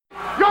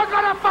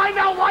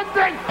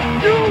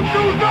You do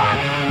not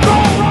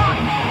throw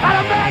rocks at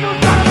a man who's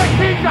got a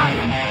machine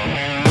gun!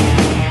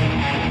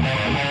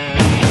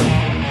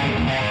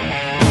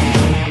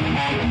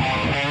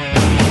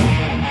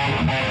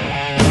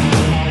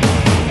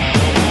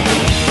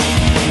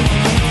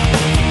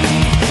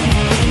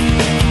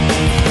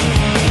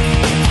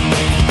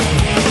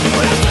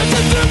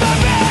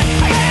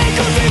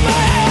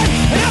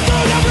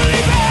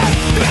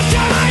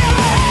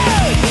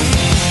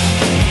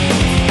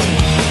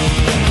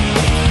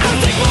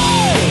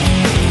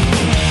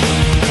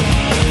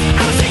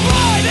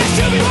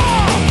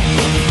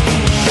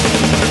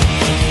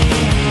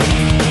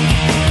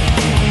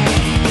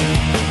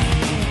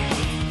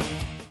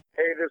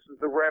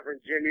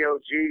 Jimmy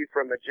O.G.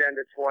 from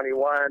Agenda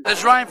 21. This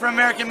is Ryan from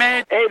American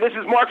Made. Hey, this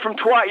is Mark from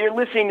Twat. You're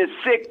listening to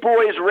Sick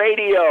Boys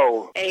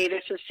Radio. Hey,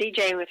 this is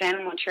CJ with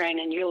Animal Train,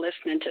 and you're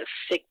listening to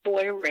Sick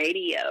Boy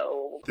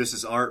Radio. This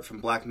is Art from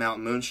Black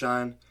Mountain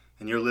Moonshine,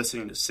 and you're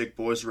listening to Sick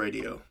Boys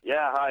Radio.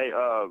 Yeah, hi,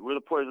 we're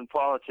the Poison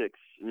Politics,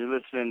 and you're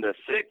listening to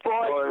Sick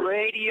Boys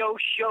Radio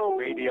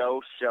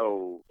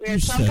Show. We're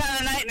some kind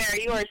of nightmare.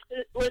 You are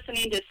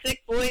listening to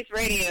Sick Boys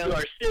Radio. You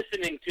are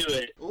listening to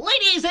it.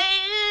 Ladies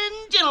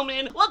and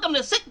gentlemen, welcome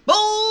to Sick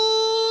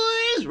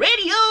Boys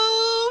Radio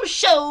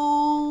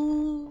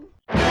Show.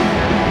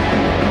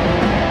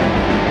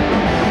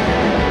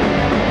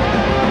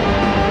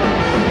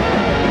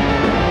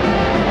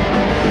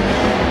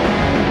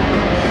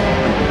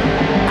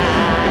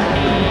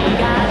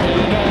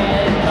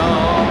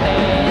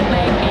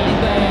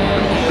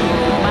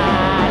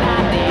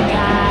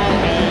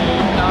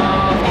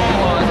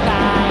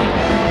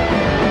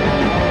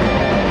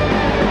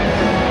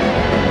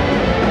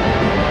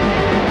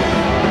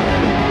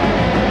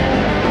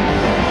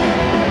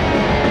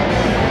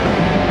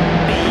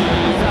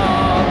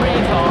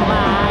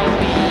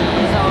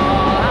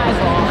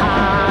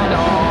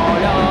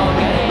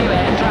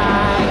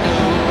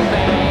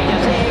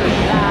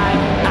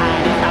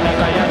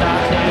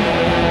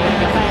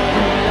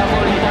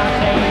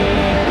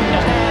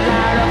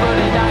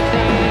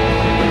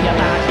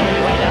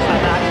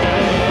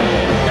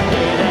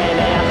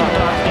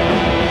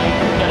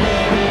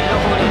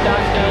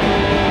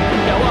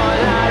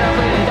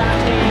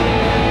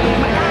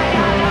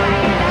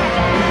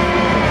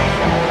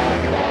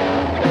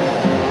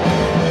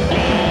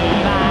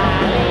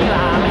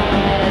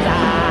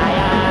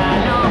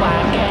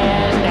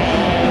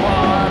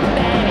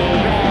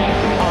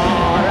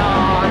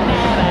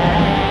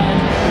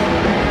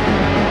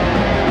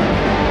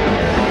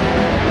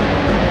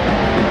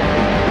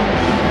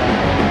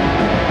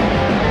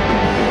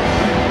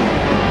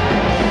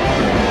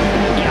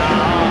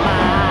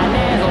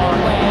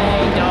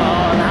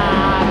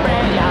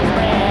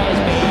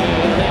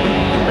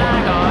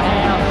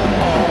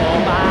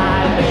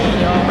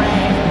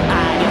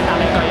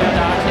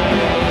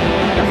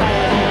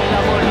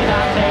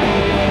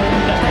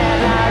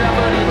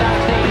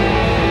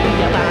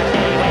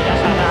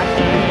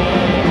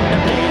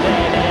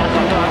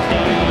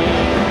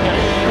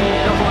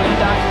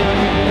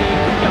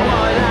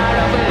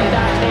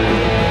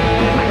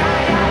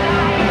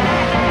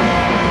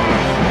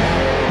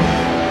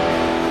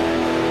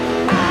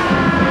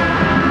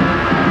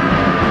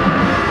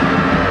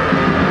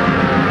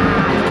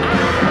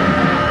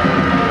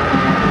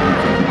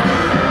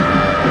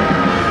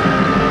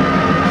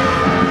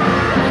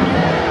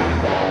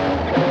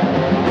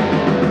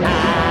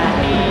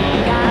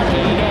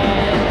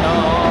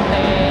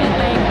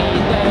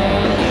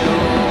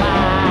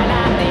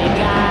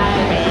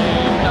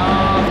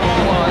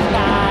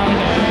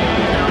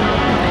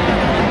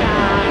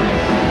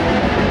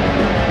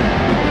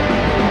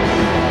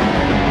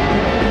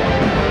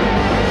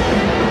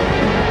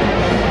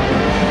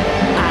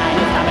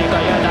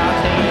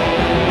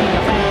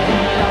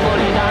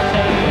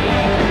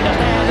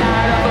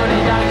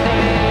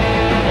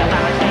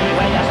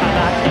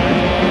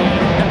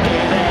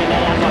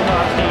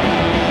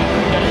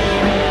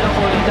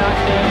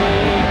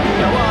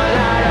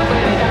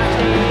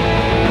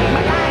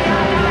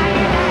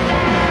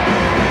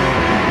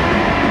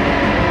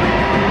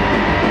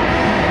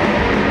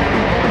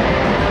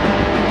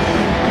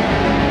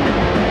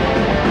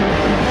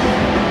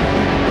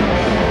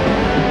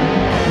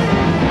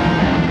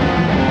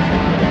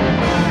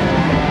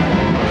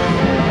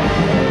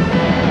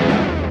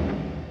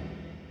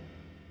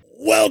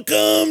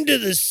 Welcome to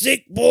the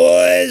Sick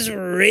Boys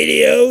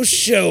Radio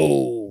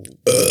Show.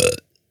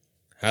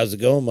 How's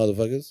it going,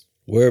 motherfuckers?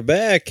 We're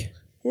back.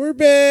 We're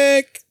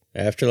back.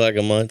 After like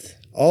a month.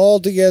 All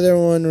together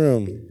in one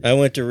room. I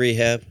went to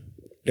rehab.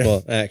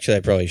 Well, actually,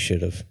 I probably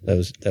should have. That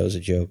was a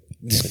joke.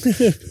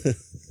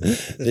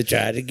 They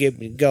tried to get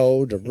me to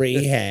go to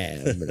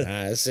rehab, but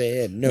I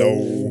said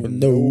no.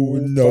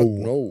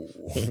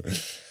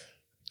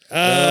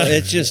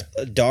 It's just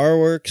Dar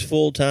works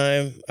full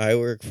time. I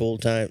work full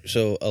time.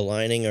 So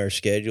aligning our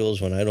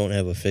schedules when I don't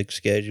have a fixed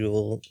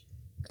schedule.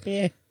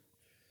 Yeah.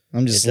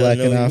 I'm just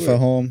slacking off at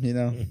home, you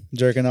know,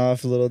 jerking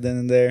off a little then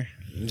and there.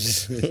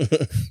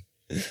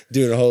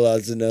 Doing a whole lot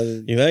of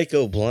nothing. You might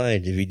go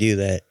blind if you do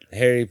that.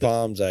 hairy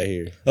palms, I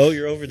hear. Oh,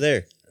 you're over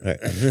there. All right.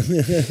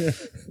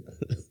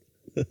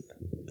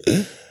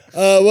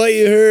 What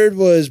you heard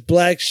was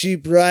Black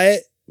Sheep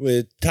Riot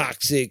with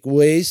Toxic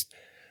Waste.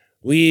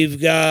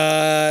 We've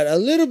got a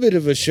little bit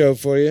of a show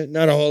for you.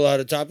 Not a whole lot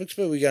of topics,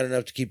 but we got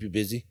enough to keep you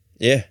busy.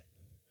 Yeah.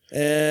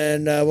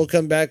 And we'll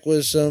come back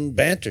with some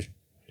banter.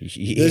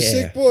 Yeah. The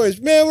Sick Boys.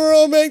 Man, we're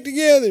all back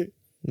together.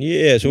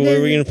 Yeah, so what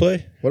are we going to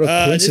play? What a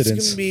coincidence.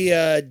 This is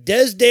going to be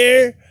Des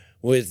Dare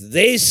with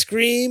They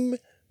Scream.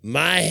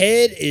 My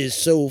head is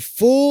so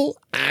full,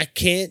 I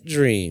can't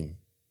dream.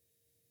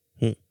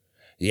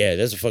 Yeah,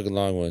 that's a fucking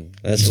long one.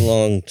 That's a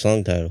long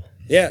song title.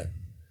 Yeah.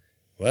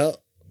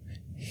 Well,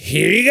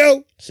 here you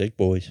go. Sick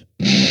Boys.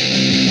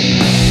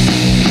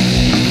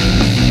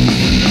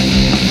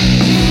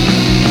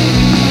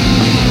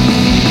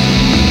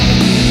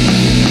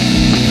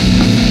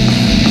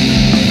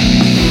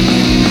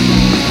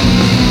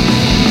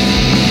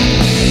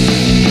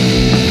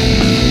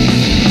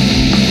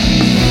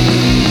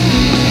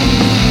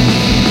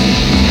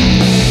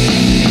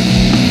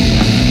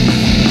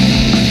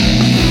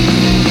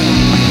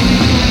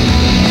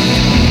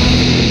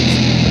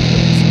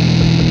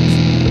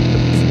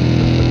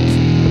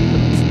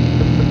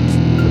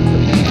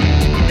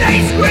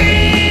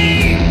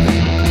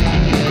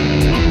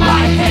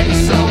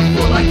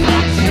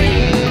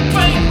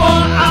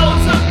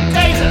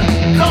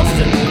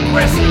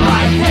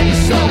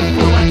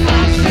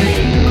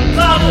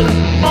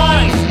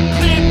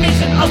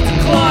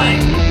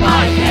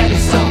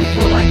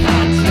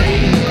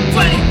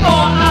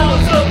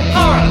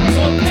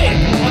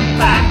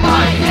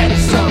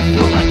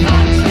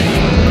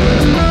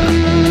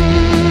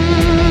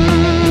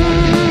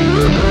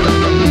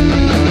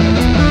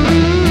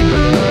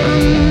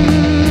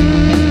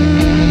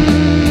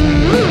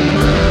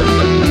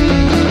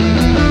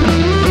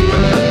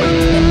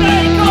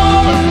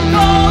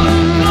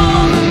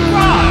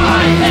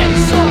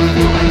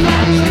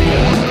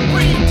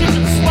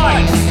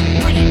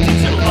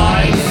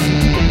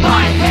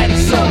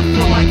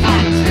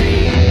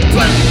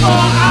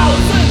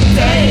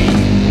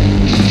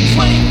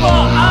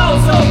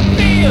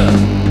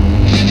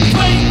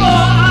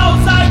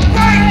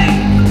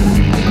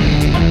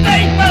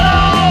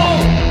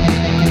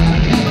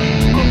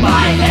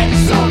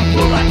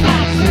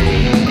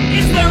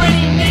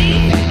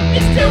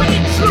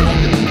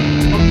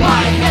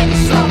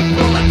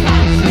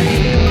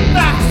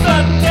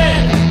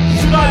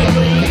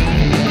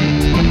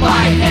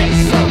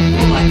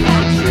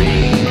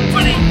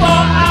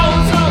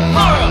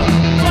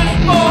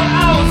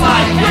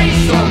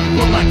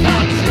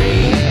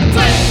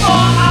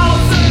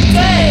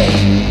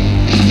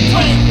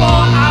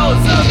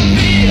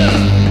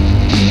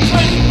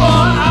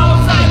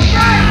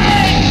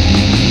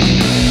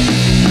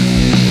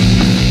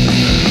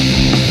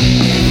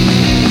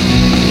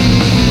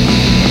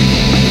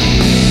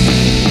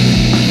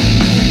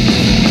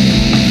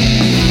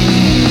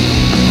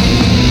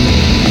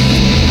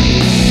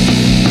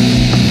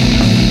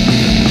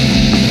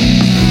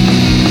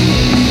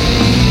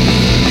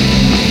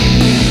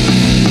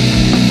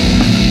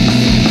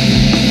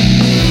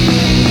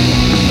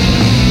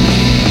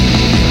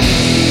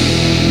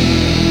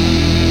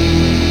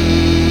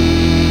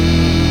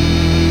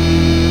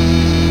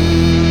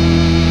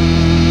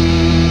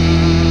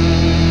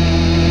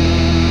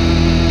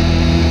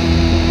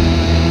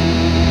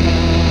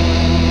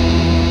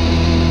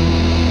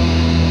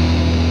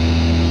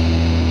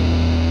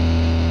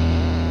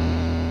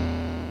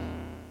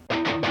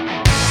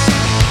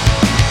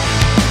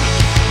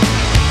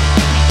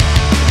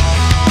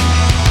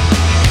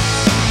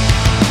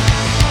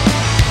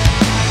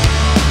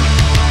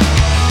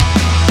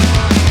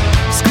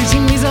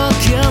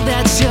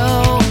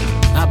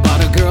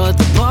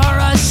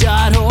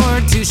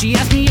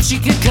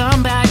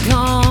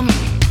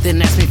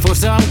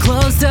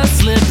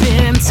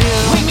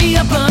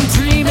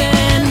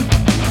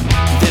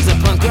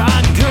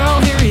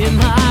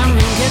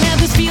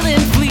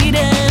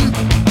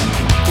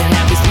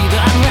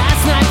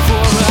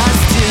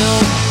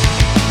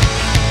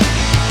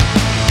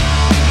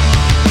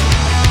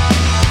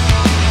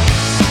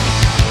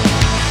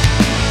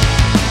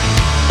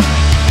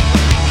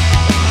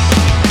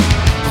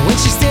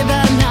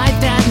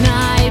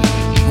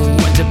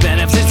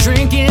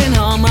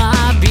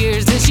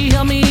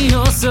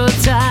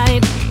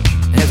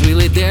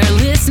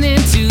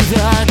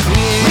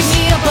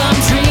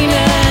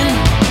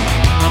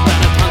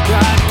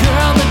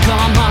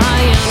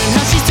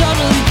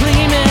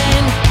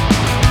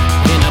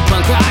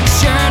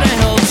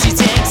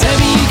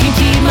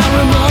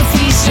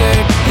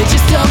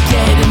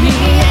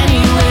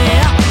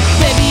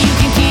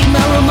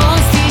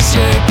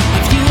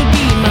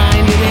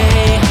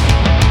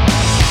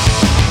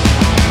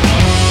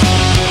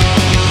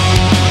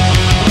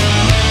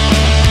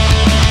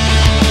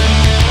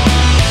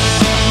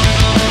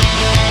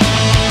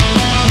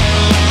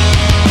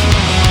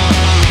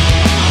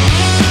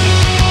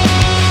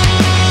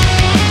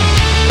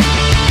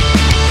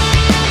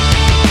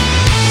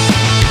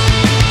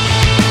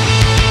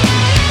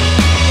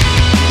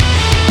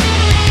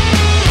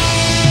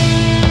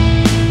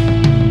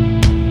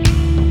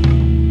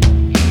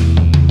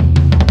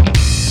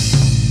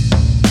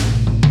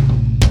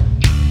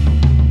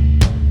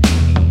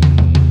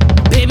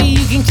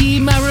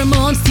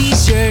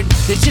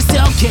 It's just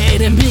okay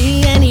to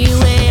me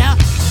anyway.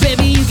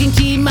 Baby, you can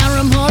keep my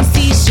Ramones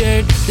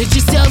t-shirt. It's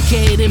just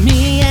okay to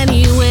me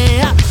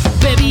anyway.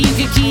 Baby, you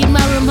can keep my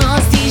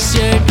Ramones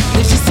t-shirt.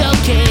 It's just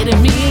okay to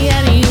me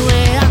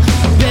anyway.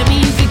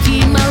 Baby, you can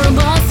keep my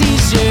Ramones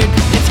t-shirt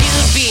if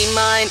you'd be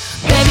mine.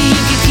 Baby,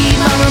 you can keep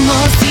my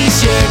Ramones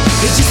t-shirt.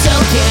 It's just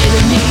okay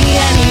to me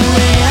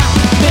anyway.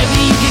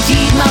 Baby, you can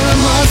keep my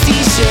Ramones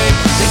t-shirt.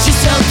 It's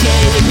just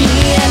okay to me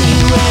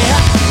anyway.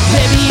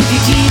 Baby, you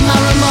can keep my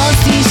Ramones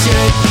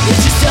t-shirt.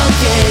 It's just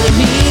okay to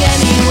me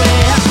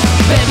anyway.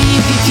 Baby,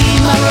 you can keep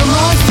my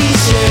Ramones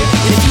t-shirt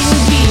if you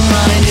would be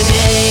mine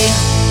today.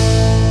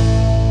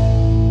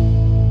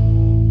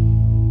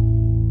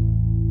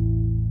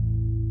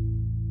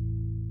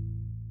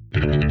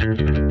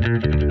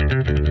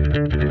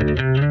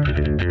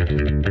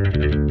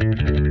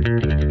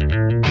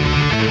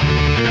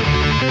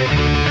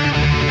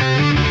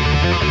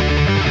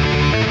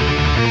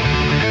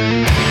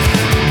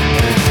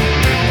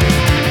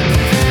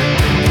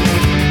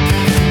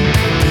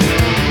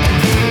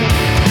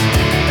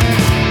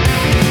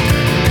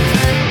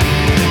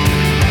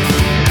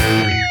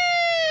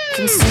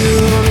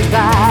 Consumed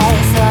by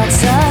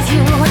thoughts of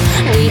you,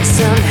 need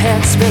some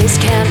headspace,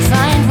 can't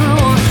find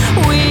room.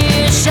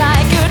 Wish I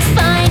could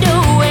find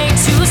a way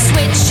to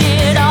switch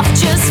it off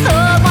just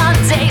for one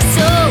day,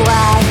 so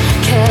I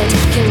could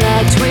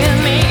connect with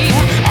me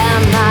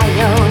and my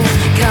own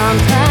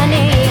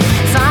company.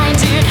 Find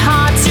it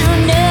hard to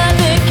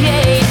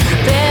navigate,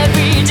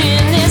 buried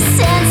in this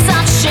sense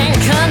of shame.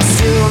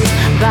 Consumed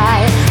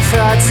by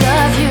thoughts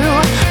of you,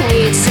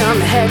 need some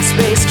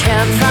headspace,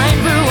 can't find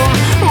room.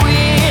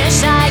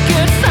 Wish I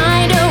could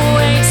find a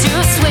way to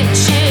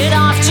switch it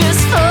off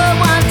just for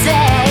one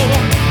day.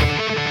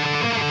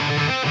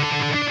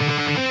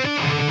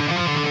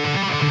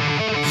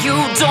 You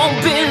don't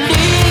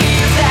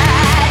believe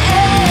that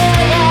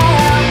I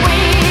am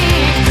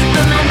weak,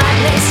 but my mind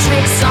plays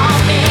tricks on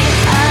me.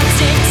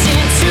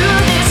 Addicted to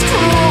this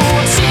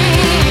cruelty,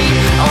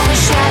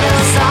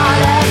 overshadows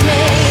all of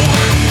me.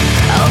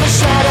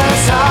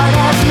 Overshadows all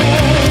of me.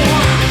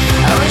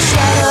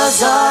 Overshadows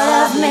all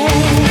of me.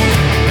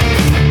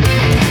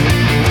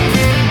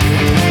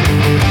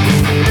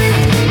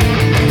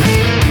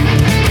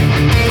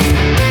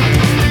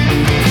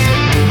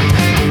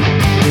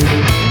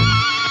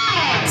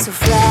 So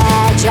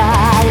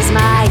fragile is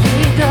my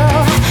ego,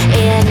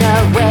 in a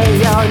way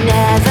you'll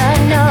never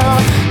know.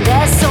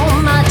 There's so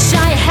much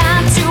I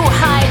have to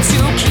hide to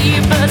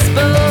keep us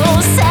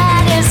both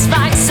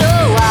satisfied. So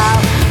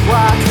I'll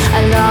walk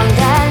along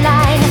the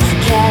line,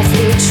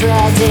 carefully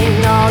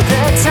treading all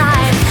the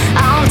time,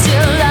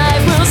 until I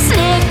will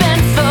slip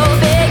and fall,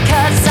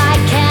 because I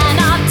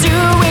cannot do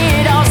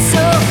it all.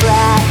 So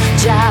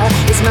fragile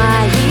is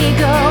my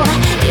ego,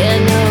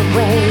 in a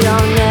way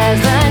you'll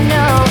never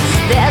know.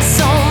 There's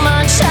so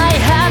much I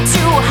have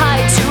to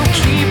hide to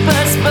keep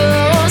us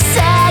both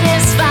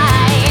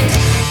satisfied.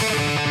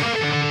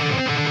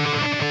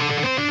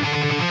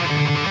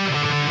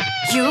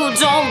 You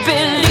don't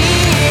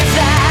believe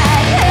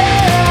that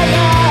I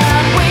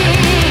am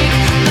weak,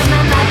 but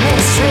my mind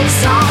plays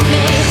tricks on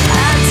me.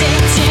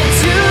 Addicted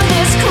to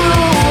this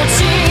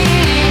cruelty,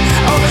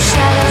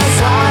 overshadows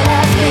all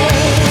of me.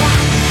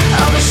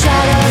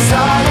 Overshadows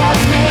all of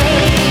me.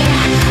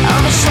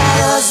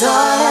 Overshadows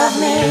all of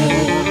me.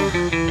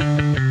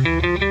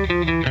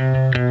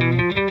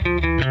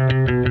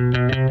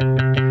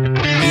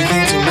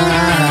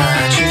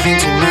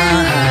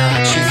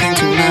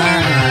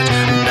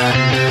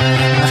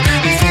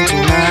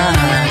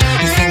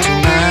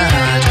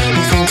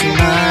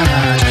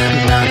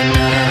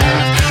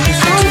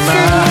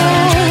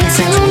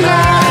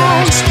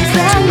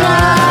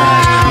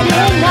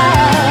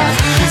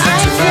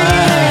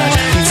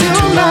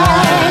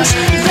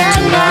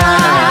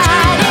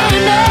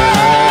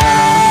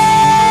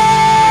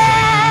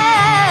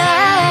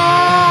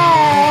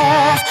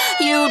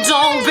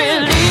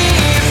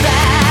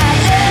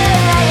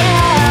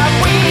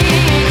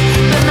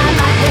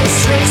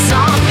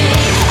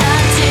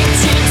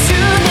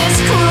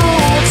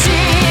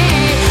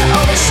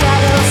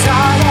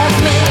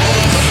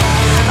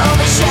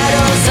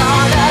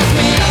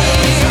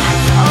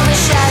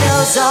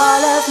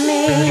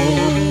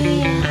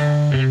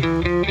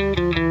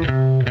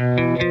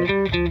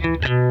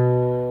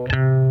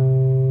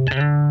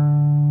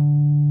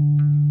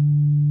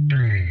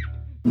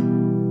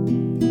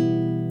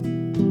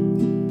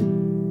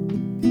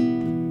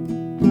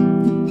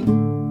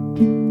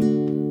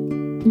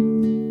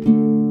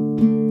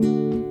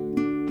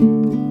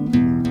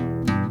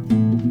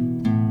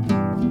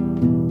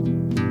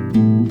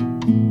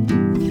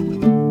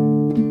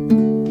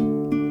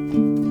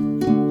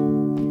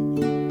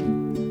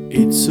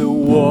 It's a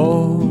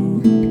war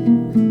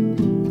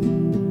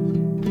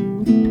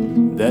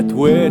that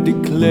we're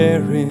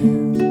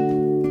declaring.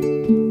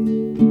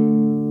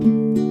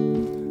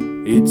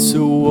 It's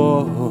a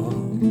war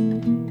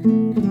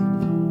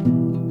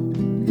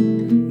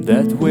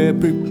that we're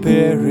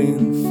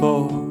preparing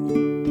for,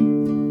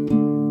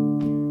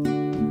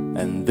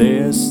 and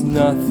there's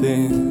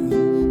nothing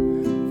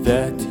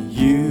that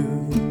you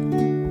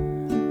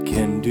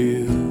can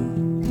do.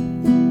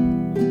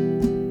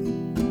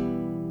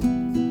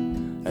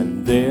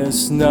 And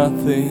there's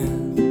nothing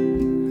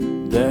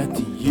that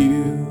you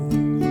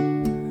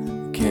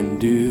can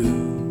do.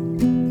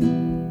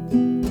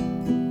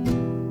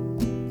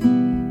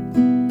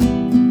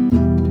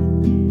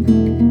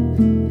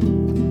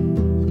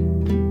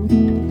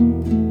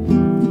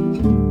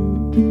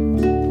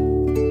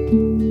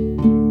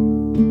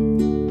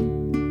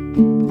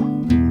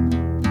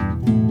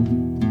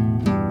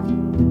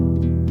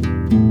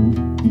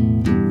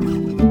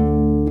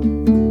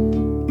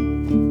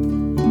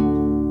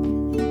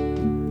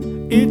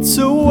 It's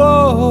a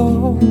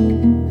war.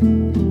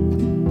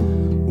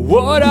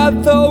 What are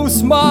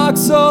those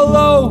marks all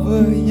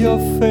over your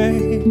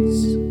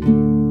face?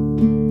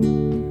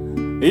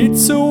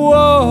 It's a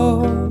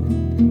war.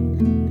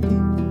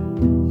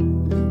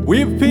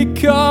 We've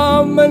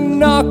become a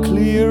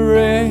nuclear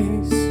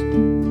race,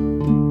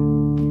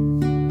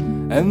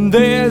 and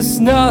there's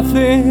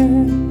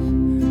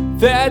nothing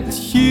that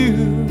you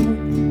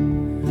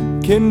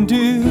can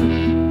do.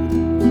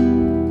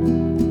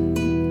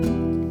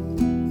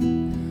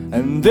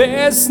 And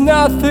there's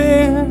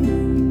nothing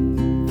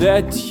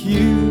that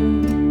you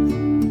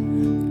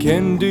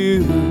can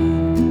do.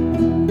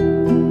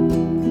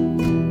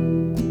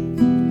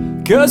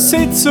 'Cause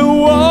it's a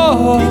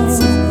war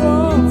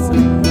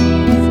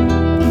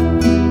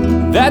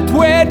that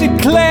we're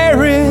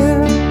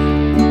declaring.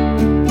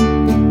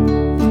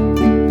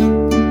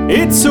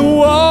 It's a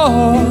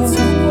war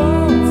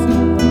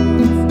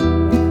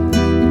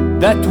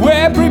that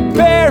we're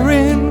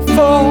preparing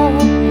for.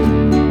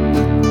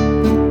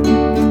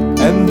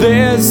 And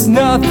there's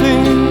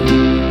nothing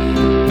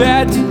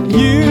that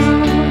you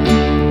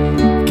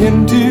can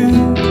do.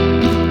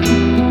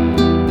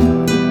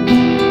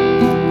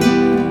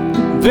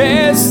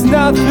 There's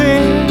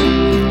nothing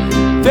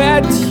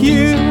that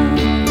you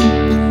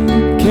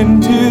can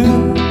do.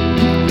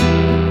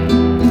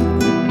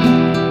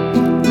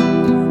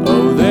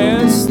 Oh,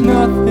 there's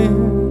nothing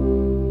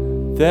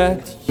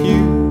that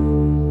you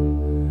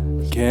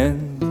can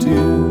do.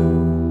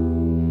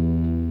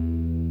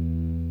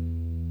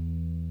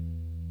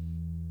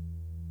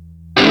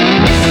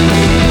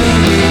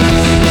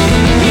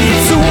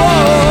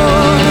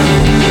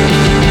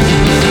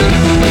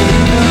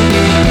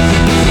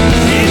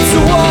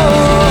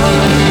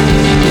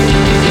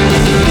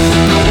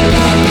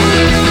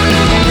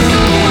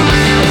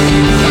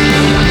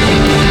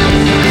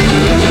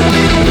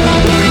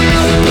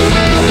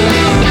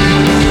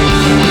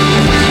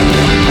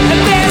 And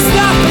there's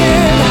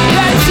nothing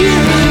that you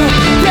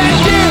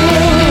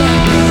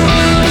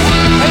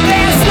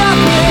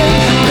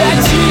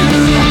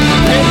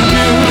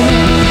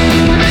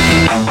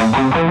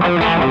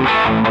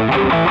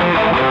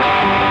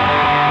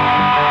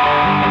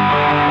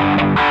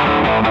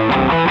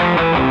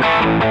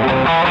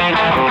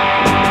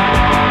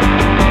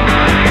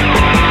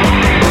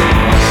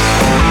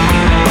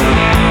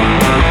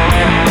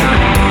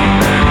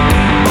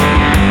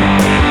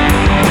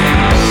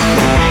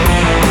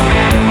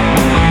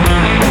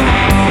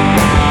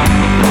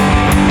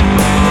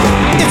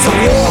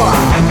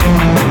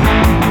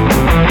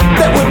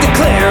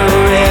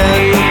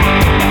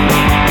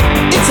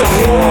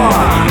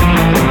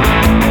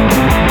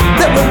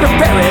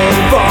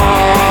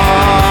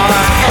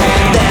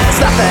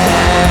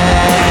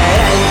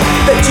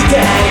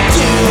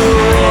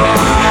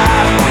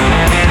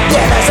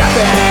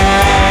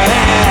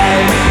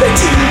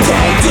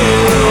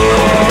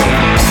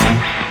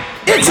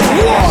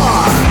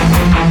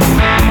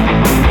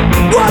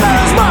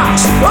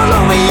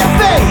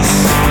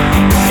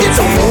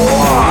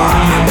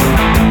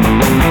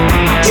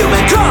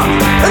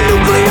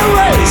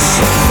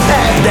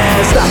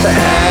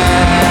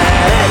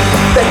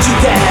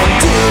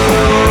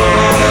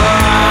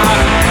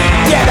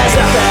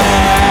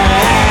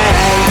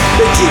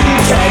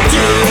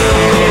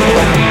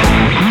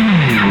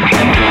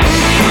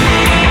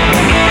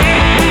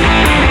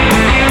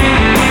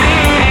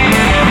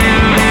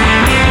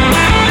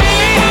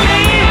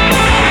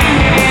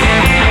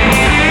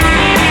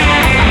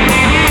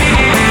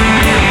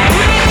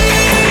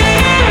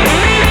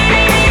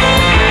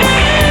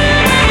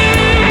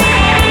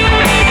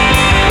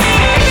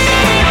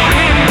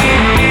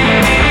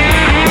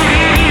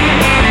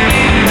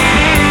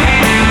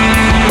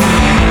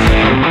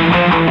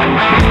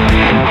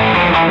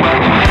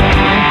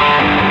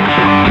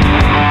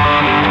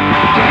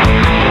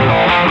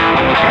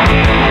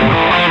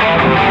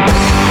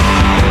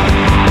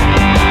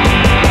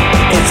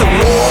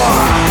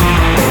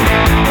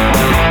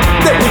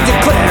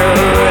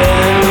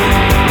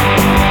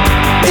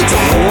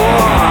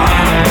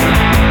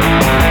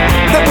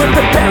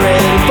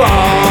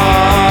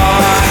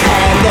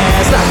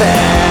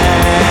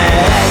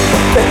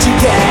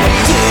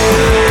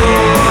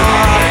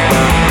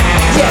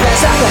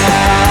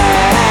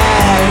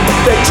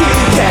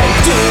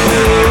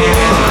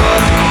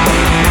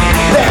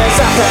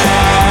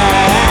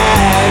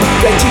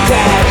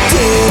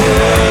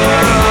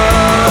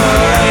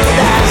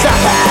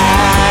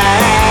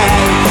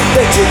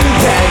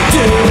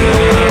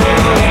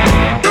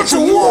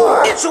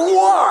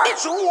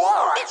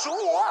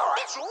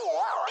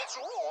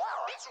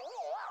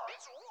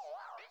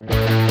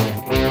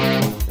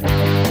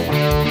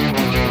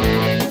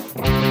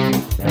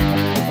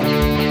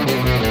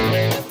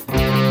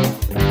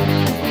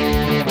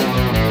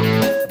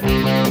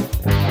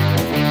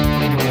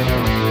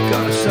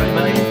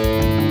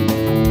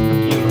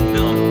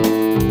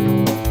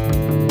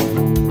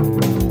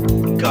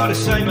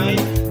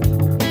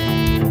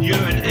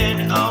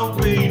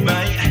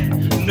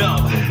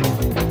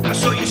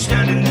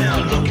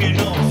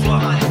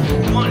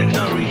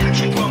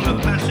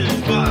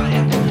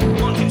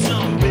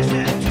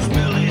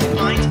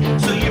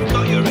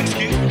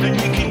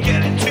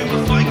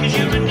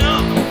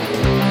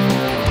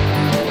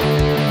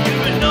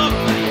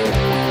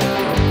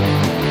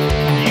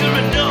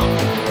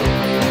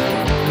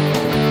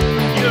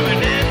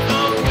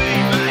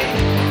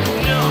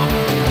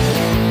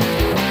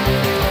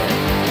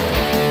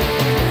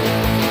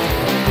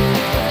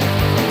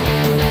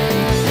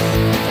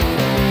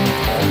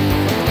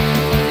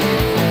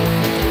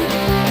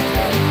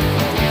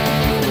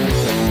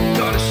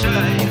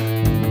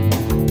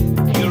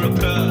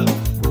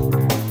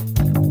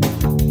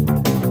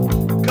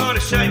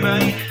say,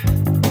 mate,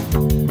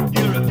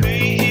 you're a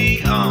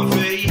PERV.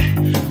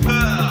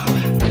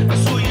 I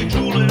saw you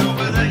drooling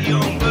over that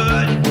young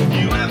bird.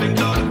 You haven't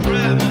got a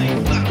prayer,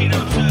 mate, fucking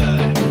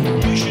absurd.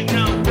 You should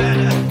know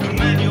better than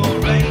men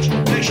your age.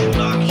 They should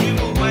lock you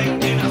away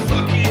in a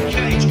fucking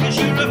cage, 'cause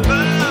you're a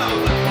perv.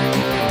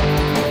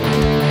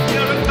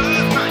 You're a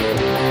perv, mate.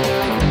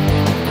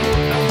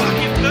 A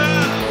fucking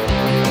perv.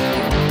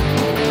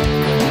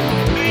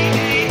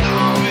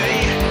 PERV,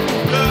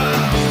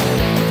 perv.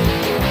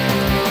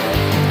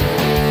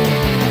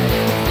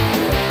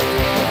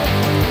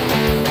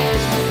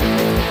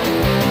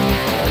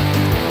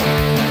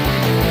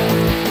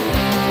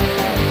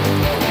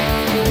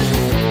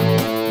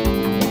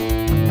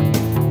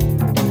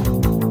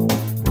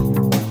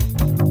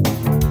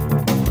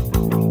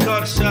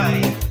 Gotta say,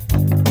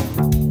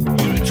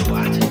 you're a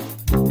twat.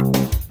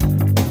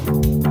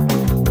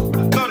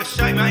 I've gotta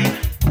say, mate,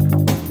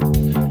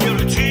 you're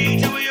a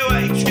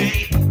TWAT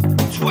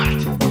twat.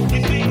 You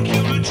think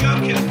you're a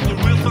joker, a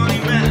real funny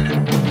man.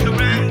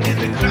 Around in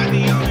the crowd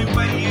the only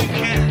way you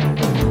can.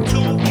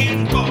 Talking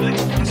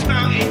bollocks and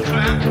spouting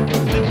crap.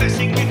 The best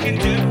thing you can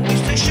do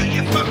is to shut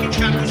your fucking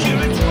trap, 'cause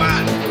you're a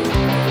twat.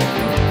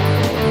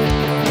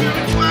 You're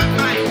a twat,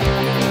 mate.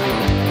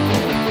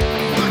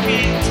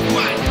 Fucking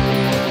twat.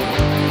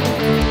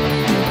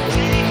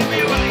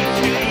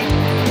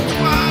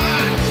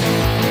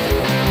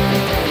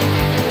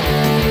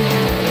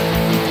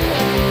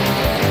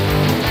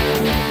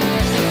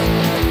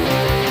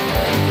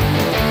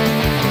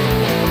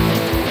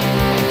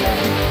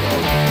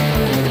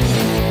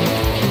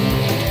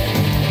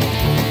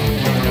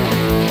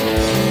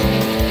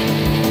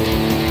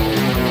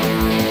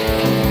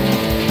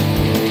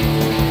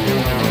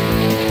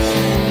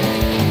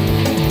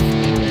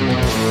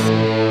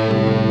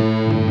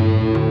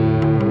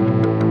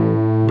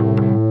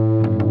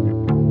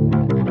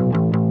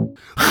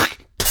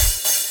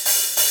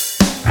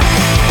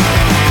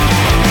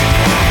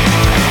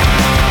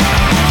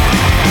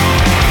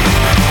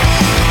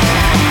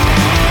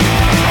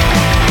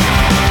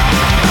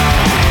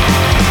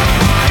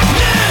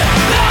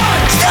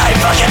 Stay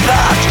fucking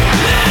back!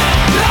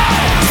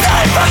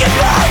 Stay fucking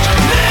back!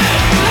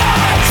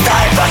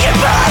 Stay fucking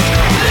back!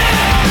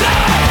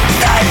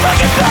 Stay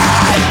fucking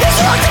back! It's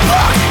like the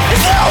fuck!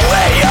 It's no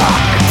way up!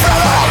 From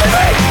all the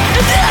way!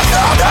 It's the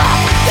shoulder!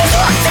 It's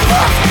like the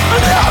fuck!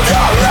 And all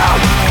the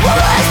round! We'll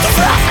raise the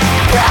fuck!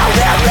 Round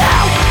and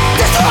round!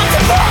 It's like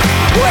the fuck!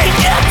 We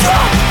get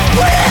drunk!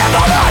 We live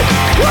all night!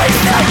 We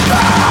stay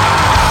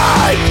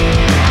back!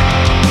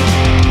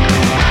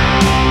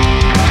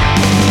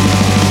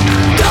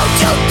 Don't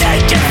you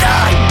think it's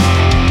time?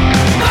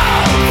 No,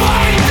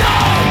 why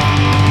not?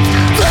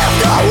 Live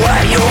the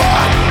way you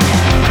want.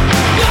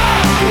 No,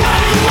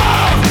 what you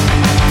want.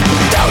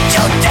 Don't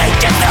you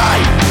think it's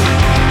time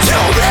to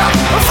live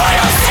for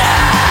yourself?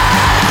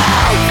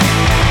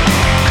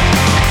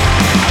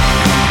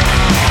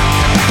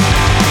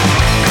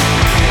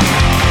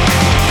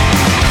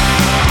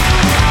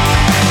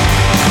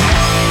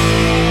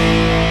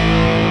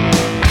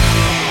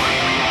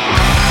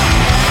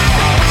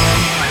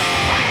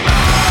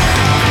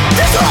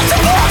 There's lots of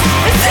books,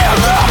 it's still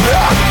love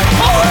rock.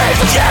 Always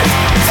again,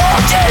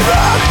 fucking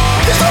rock.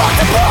 There's lots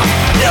of books,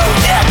 you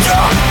get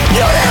drunk.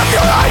 You live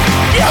your life,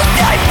 you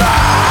stay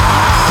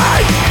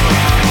back.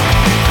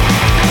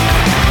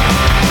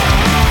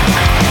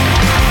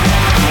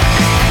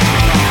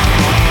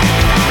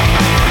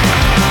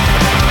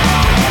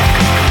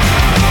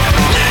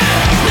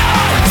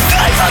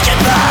 Stay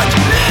fucking back.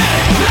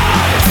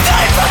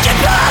 Stay fucking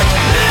back.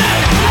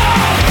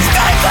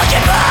 Stay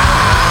fucking back.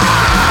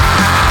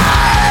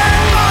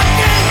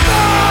 Fucking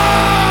back.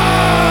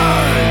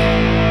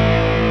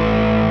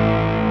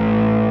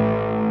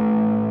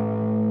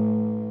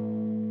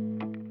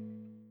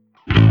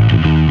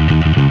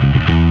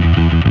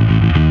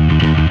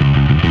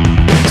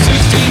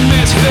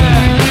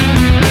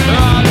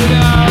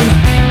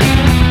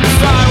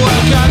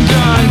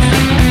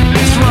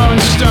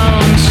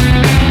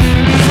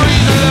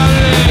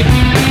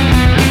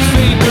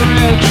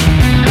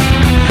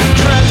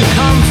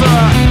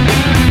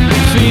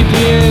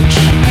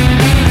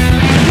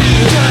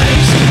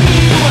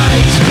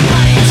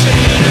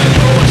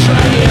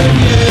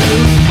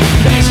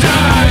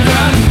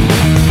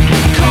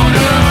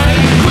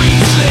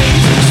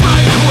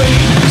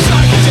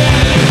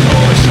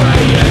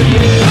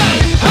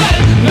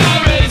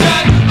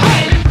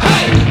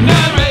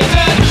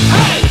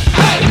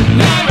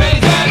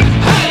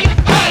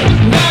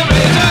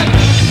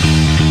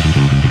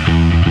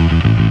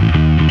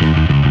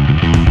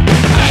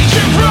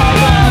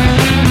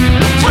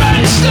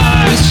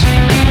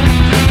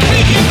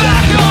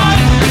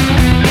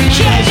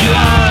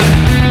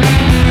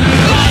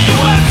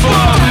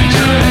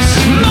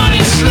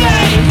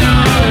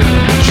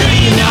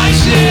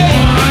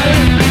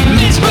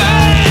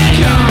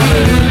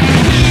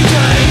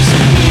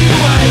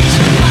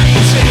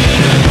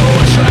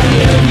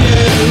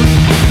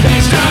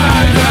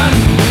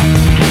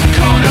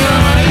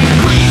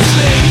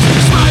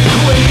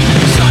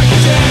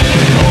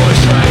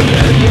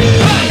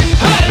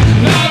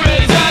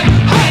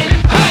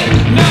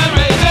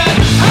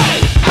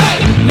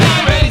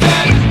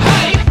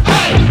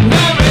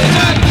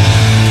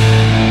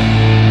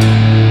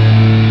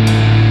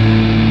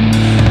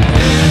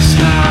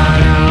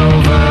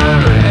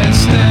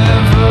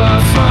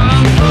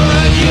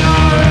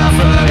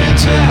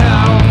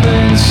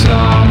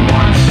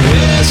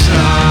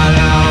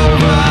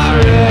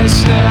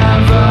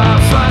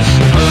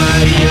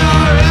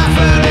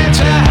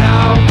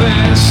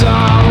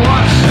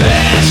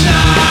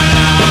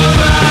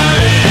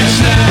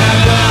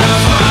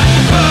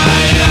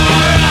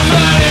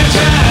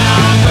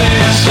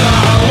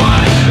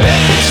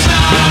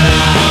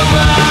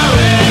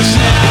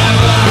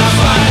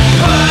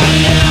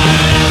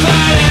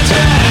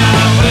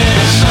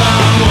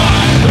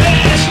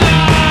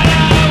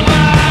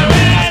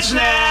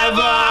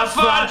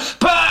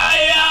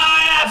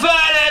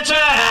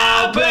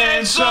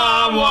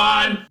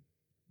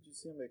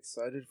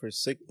 Excited for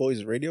Sick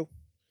Boys Radio?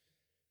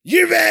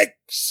 You're back,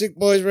 Sick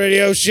Boys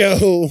Radio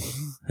Show.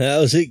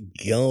 How's it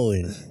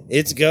going?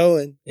 It's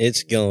going.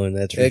 It's going.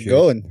 That's for It's sure.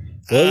 going.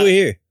 What do we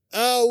hear?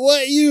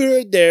 What you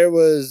heard there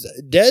was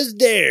Does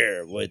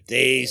Dare with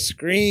They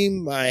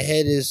Scream. My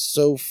head is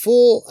so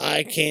full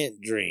I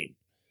can't dream.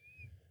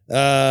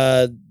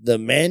 The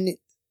man.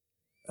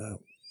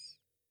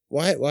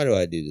 Why do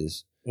I do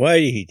this? Why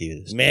did he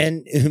do this?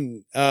 Man,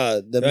 the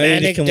I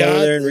need to come over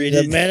there and read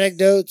it?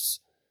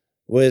 Manecdotes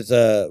with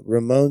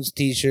Ramones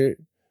t-shirt.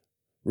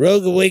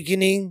 Rogue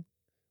Awakening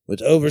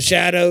with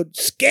Overshadowed.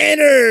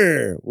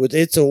 Scanner with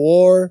It's a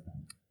War.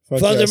 Fuck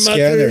Father yeah,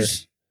 Scanner.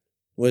 Muckers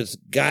with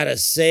Gotta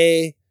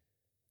Say.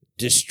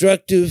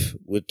 Destructive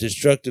with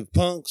Destructive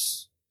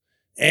Punks.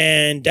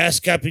 And Das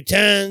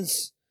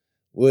Capitans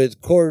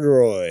with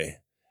Corduroy.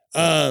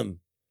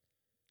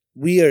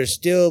 We are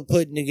still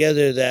putting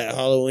together that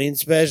Halloween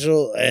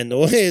special, and the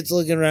way it's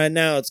looking right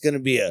now, it's going to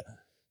be a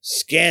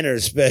Scanner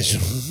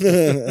special.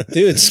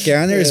 Dude,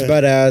 Scanner is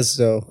badass,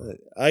 though.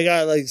 I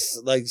got like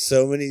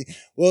so many.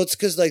 Well, it's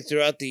because like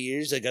throughout the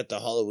years, I got the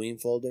Halloween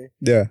folder.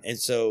 Yeah. And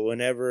so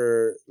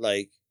whenever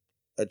like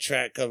a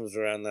track comes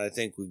around that I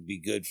think would be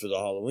good for the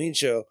Halloween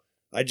show,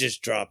 I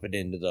just drop it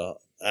into the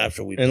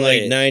after we And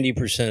play like it.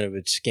 90% of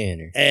it's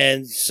Scanner.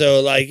 And so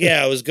like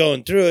yeah, I was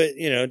going through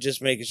it,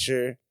 just making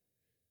sure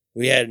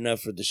we had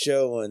enough for the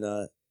show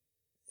and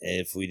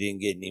if we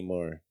didn't get any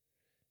more.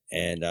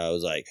 And I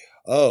was like,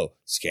 oh,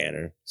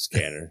 Scanner.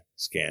 I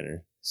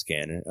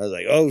was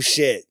like, oh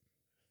shit.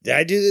 Did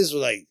I do this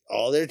with like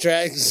all their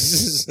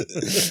tracks?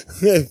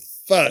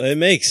 Fuck. It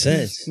makes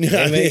sense.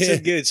 They make some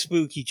good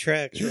spooky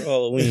tracks for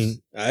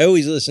Halloween. I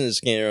always listen to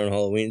Scanner on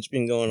Halloween. It's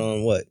been going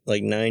on, what,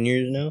 like 9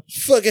 years now?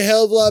 Fucking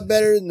hell of a lot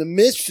better than the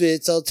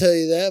Misfits, I'll tell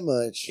you that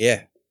much.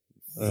 Yeah.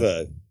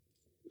 Fuck.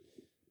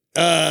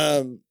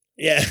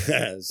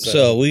 Yeah.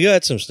 So we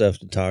got some stuff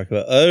to talk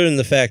about, other than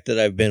the fact that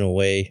I've been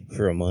away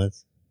for a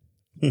month.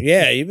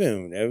 Yeah, it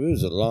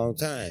was a long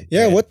time.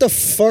 Yeah, what the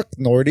fuck,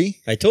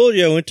 Nordy? I told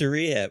you I went to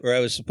rehab, or I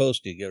was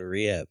supposed to go to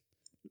rehab.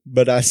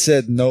 But I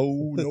said no.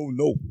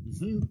 No,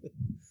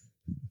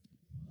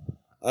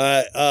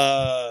 I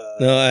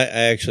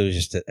actually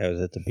was I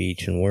was at the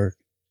beach and work.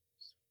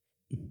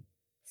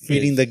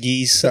 Feeding the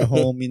geese at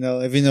home,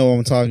 if you know what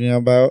I'm talking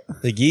about.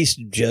 The geese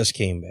just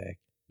came back.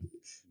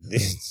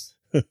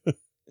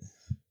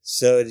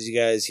 So did you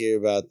guys hear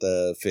about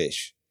the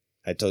fish?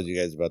 I told you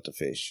guys about the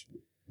fish.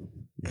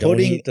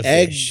 Putting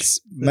eggs,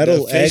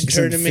 metal eggs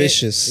in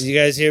fishes. Did you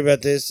guys hear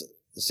about this?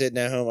 Sitting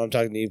at home, I'm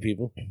talking to you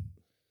people.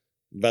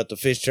 About the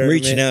fish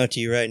tournament. Reaching out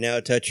to you right now,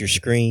 touch your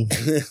screen.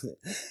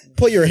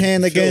 Put your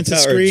hand against the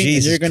screen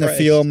and you're going to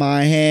feel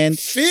my hand.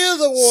 Feel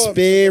the warmth.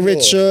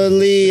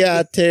 Spiritually,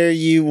 I tell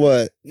you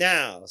what.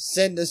 Now,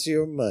 send us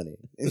your money.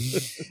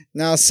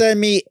 Now, send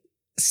me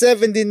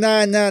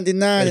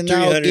 $79.99 and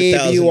I'll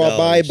give you a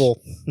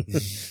Bible.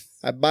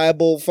 A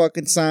Bible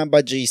fucking signed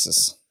by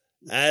Jesus.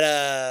 At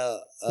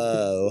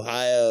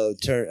Ohio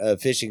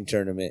fishing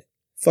tournament.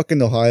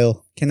 Fucking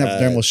Ohio. Can't have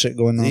thermal shit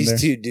going on there.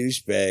 These two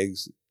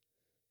douchebags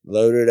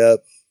loaded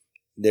up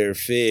their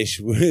fish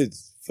with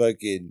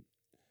fucking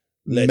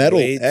metal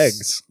weights,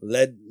 eggs.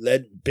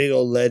 Big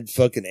old lead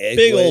fucking egg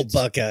Big weights. old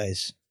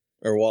buckeyes.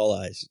 Or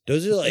walleyes.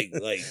 Those are like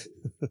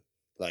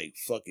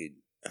fucking...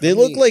 They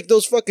look like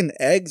those fucking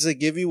eggs they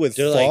give you with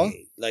pho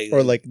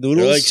or like noodles.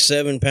 They're like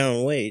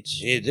 7-pound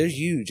weights. Yeah, they're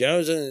huge. I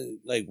was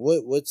like,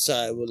 what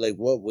size? Like,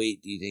 what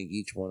weight do you think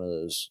each one of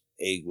those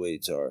egg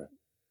weights are?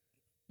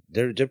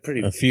 They're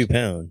pretty. A few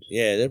pounds.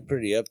 Yeah, they're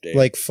pretty up there.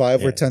 Like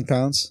 5 or 10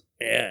 pounds.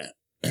 Yeah,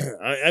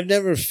 I've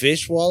never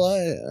fished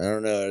walleye. I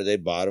don't know. Are they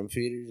bottom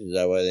feeders? Is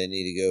that why they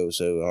need to go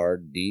so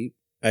hard deep?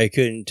 I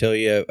couldn't tell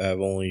you.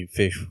 I've only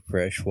fished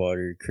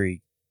freshwater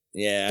creek.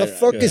 Yeah, the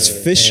fuck is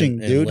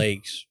fishing, and dude?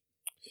 Lakes.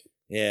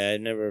 Yeah, I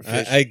never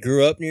fished. I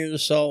grew up near the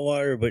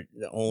saltwater, but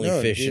only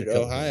fished dude, a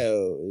couple.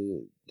 Ohio,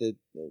 the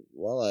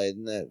walleye,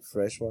 isn't that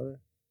freshwater?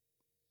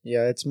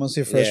 Yeah, it's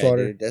mostly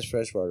freshwater. Yeah, dude, that's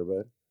freshwater,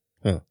 bud.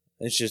 Huh.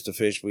 It's just a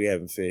fish we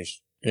haven't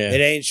fished. Yeah.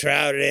 It ain't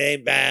trout, it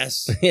ain't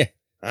bass. Yeah.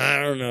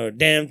 I don't know a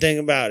damn thing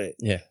about it.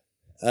 Yeah.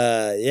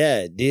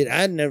 Yeah, dude,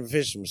 I'd never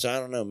fished them, so I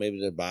don't know. Maybe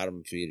they're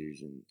bottom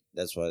feeders, and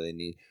that's why they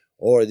need.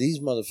 Or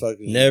these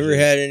motherfuckers never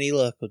had any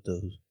luck with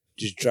those.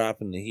 Just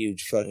dropping the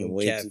huge fucking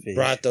weights. Catfish.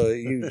 Brought the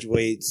huge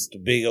weights, the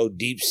big old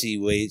deep sea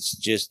weights,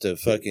 just to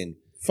fucking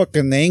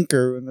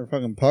anchor in their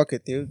fucking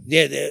pocket, dude.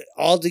 Yeah,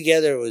 all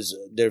together was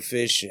their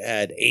fish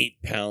had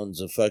 8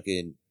 pounds of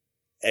fucking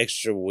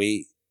extra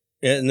weight.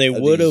 And they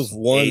would have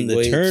won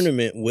the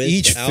tournament with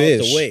each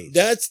fish. The weight.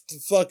 That's the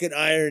fucking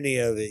irony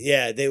of it.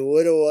 Yeah, they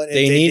would have won.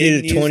 They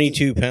needed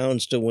 22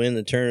 pounds to win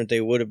the tournament. They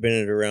would have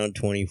been at around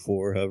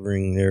 24,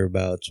 hovering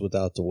thereabouts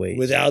without the weights.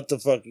 Without the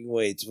fucking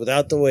weights.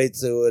 Without the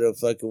weights, they would have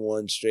fucking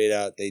won straight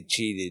out. They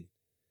cheated.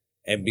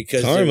 And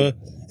because karma.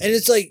 And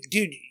it's like,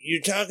 dude,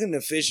 you're talking to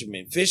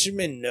fishermen.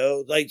 Fishermen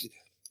know, like,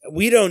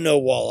 we don't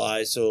know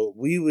walleye, so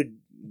we would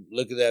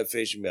look at that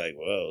fish and be like,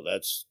 whoa,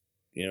 that's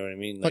You know what I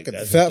mean? Like, Fucking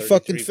that's fat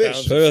fucking 33 fish.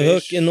 pounds Put of a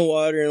hook fish. in the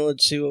water and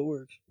let's see what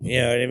works.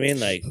 You know what I mean?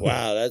 Like,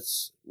 wow,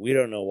 we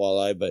don't know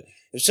walleye, but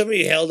if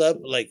somebody held up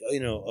like,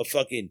 a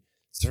fucking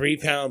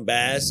 3-pound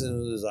bass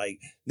and it was like,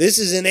 this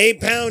is an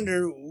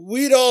 8-pounder,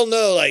 we'd all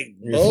know, like,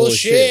 You're full of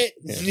bullshit.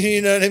 shit.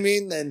 You know what I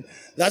mean? And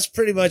that's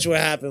pretty much what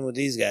happened with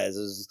these guys.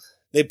 Is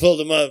they pulled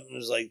them up and it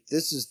was like,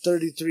 this is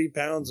 33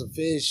 pounds of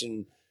fish,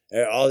 and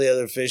all the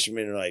other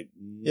fishermen are like,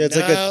 Yeah, it's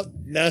like a-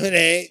 no, it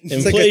ain't.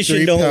 It's like a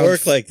Inflation don't 3-pound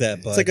work like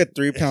that, bud. It's like a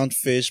 3-pound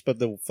fish, but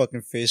the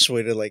fucking fish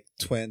weighed like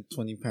 20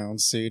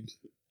 pounds, dude.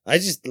 I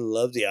just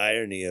love the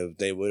irony of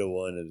they would have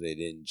won if they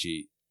didn't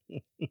cheat.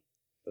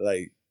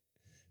 Like,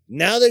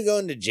 now they're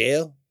going to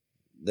jail.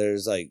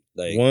 There's like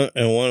one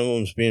of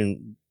them's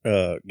being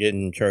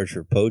getting charged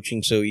for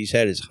poaching, so he's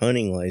had his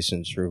hunting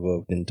license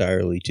revoked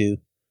entirely too.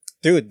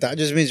 Dude, that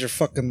just means your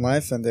fucking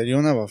life ended. You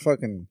don't have a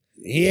fucking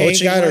he ain't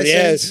poaching got it.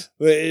 Yeah, license.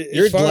 but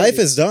Your life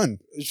is done.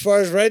 As far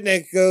as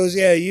redneck goes,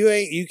 yeah,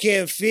 you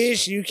can't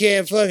fish, you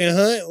can't fucking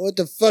hunt. What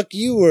the fuck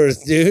you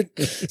worth, dude?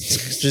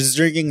 Just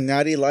drinking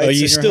natty lights. Oh, you in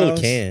your still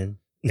house. can.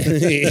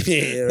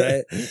 Yeah,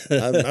 right.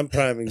 I'm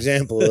prime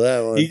example of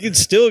that one. You can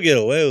still get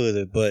away with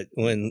it, but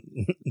when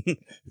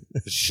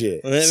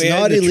shit, when that It's man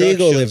not in the truck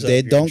illegal shows if up, they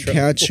you're in don't trouble.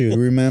 catch you.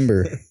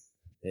 Remember,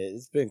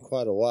 It's been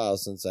quite a while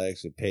since I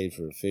actually paid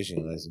for a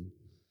fishing license.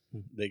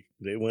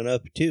 They went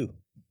up too.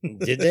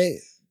 Did they?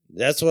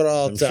 That's what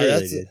I'll I'm tell. sure they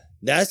That's did.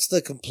 that's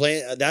the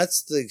complaint.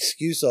 That's the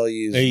excuse I'll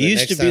use. It the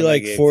used to next be time I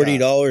like get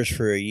 $40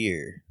 for a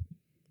year.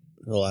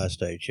 The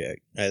last I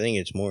checked, I think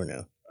it's more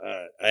now.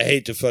 caught. I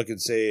hate to fucking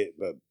say it,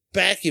 but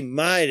back in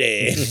my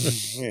day,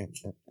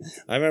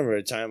 I remember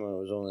a time when it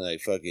was only like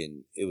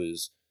fucking. It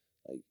was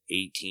like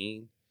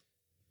 18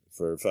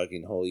 for a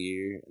fucking whole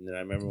year, and then I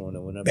remember when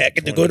it went up Back to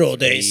in the good old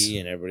 23, days.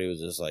 and everybody was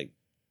just like,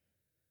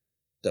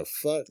 "The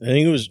fuck." I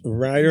think it was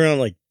right around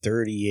like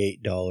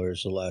 $38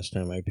 the last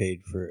time I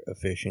paid for a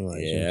fishing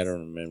license. Yeah, I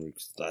don't remember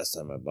 'cause last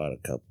time I bought a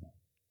couple.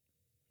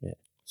 Yeah,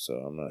 so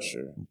I'm not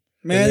sure.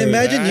 man, there was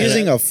imagine that,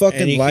 using a and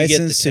fucking you could get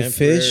the license to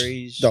fish.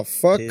 temporaries, The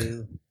fuck?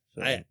 too.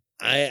 So-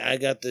 I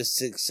got this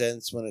sixth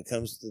sense when it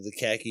comes to the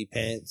khaki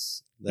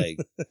pants. Like,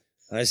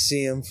 I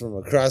see them from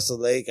across the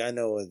lake. I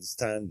know it's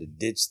time to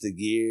ditch the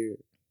gear.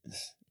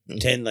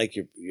 Pretend like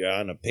you're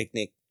on a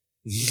picnic.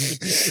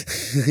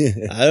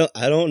 I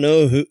don't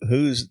know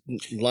whose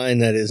line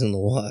that is in the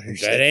water.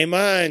 That ain't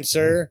mine,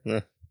 sir.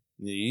 No.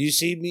 You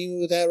see me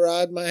with that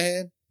rod in my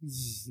hand?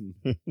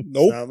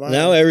 Nope. Not mine.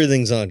 Now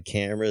everything's on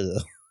camera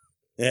though.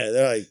 Yeah,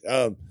 they're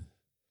like,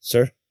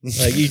 sir.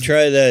 Like you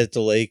try that at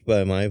the lake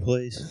by my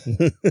place.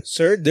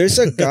 Sir, there's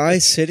a guy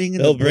sitting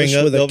in They'll the bush bring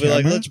up. with a They'll be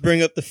like, camera. "Let's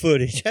bring up the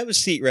footage. Have a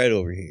seat right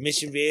over here."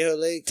 Mission Viejo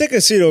Lake. Take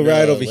a seat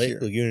right over Lake here.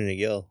 Laguna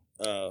Niguel.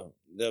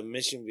 The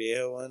Mission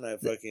Viejo one. I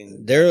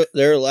fucking.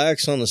 They're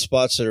lax on the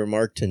spots that are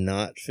marked to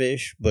not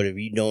fish, but if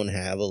you don't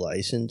have a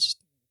license,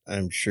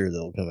 I'm sure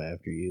they'll come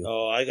after you.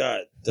 Oh, I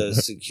got the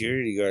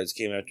security guards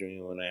came after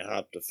me when I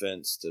hopped a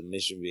fence to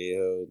Mission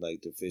Viejo,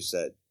 like to fish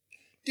that.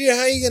 Dude,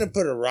 how you gonna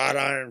put a wrought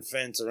iron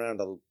fence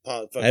around a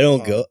pond? I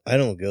don't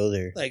go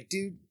there. Like,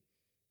 dude.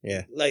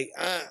 Yeah. Like,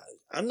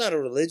 I'm not a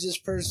religious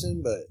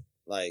person, but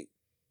like,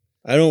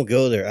 I don't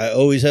go there. I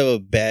always have a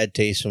bad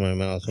taste in my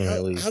mouth when I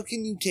leave. how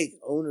can you take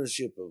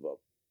ownership of a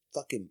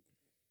fucking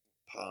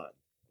pond?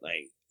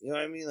 Like, you know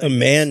what I mean? Like, A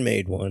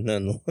man-made one,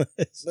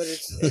 nonetheless. But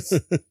it's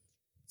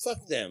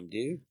fuck them,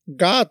 dude.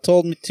 God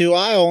told me to.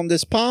 I own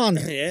this pond.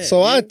 Yeah,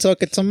 so I dude.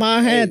 took it to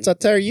my hands. I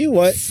tell you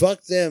what.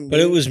 Fuck them,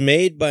 But it dude. was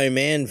made by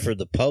man for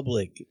the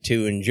public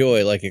to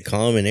enjoy, like a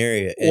common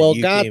area. and Well,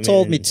 you God came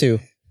told in me and- to.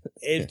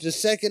 If the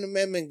Second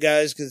Amendment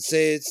guys could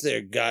say it's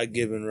their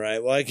God-given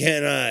right, why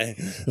can't I?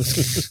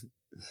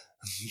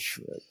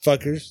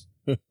 Fuckers.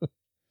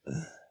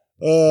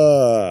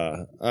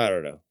 I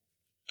don't know.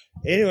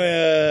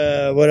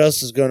 Anyway, what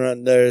else is going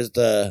on? There's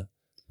the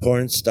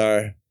porn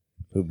star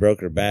who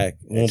broke her back.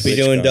 Won't be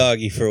doing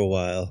doggy for a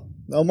while.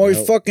 No more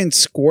Nope. fucking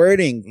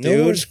squirting, dude.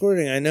 No more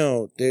squirting, I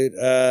know, dude.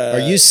 Are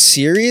you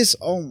serious?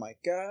 Oh my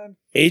god.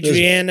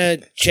 Adriana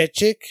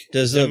Chechik?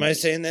 Does Am I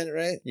saying that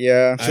right?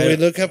 Yeah. Should we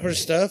look up her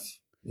stuff?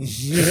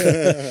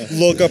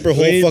 Look up her We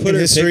whole need to fucking put her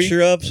history.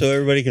 picture up so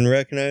everybody can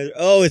recognize her.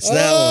 Oh, it's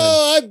that one.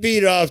 Oh, I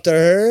beat off to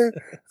her.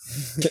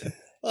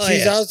 Oh,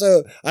 She's yeah.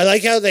 also. I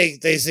like how they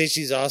say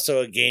she's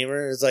also a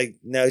gamer. It's like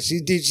no,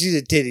 she's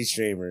a titty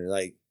streamer.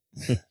 Like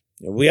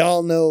we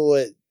all know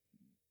what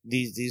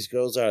these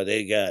girls are.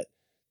 They got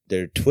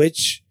their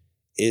Twitch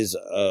is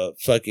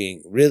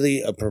fucking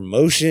really a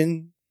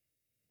promotion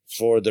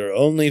for their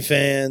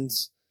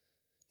OnlyFans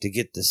to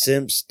get the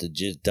simps to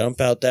just dump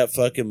out that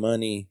fucking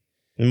money.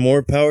 And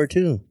more power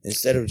too.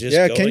 Instead of just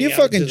Yeah, going can you out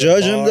fucking to the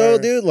judge them though,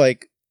 bar. dude?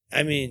 Like,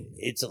 I mean,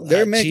 it's a lot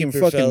They're making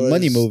cheaper, fucking fellas,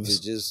 money moves.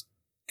 to just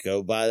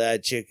go buy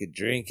that chick a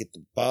drink at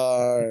the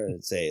bar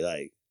and say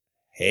like,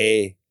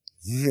 "Hey,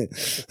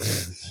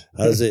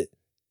 how's it?"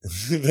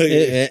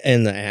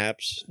 And the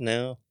apps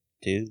now,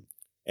 too.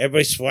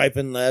 Everybody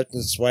swiping left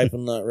and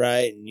swiping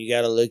right, and you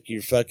got to look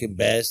your fucking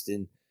best.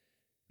 And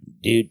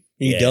dude,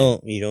 You yeah.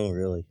 don't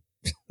really.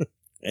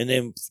 And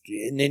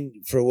then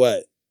for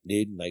what,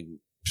 dude? Like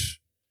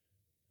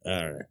I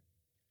don't know.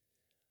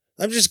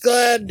 I'm just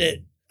glad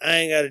that I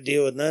ain't got to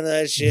deal with none of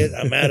that shit.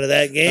 I'm out of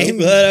that game. I'm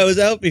glad I was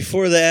out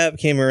before the app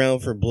came around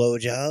for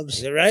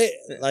blowjobs. Right?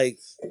 Like,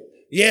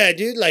 yeah,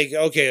 dude. Like,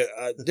 okay,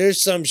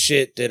 there's some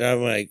shit that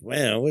I'm like,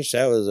 man, I wish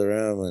I was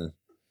around when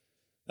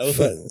I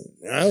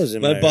was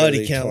in my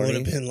body count 20s. would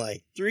have been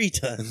like 3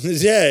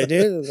 times. Yeah,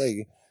 dude.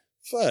 Like,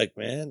 fuck,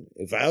 man.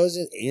 If I was,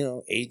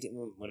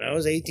 18, when I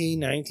was 18,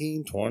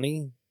 19,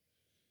 20,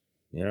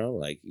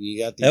 like,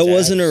 you got these That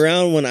wasn't apps.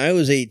 around when I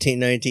was 18,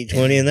 19,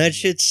 20, and that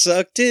shit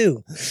sucked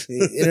too.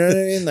 You know what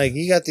I mean? Like,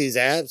 you got these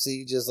apps that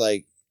you just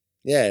like,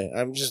 yeah,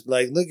 I'm just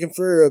like looking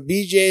for a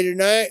BJ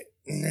tonight.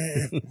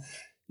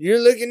 You're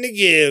looking to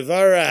give.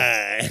 All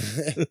right.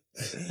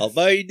 I'll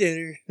buy you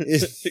dinner.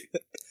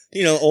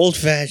 Old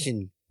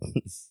fashioned,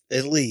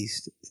 at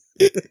least.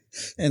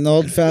 An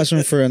old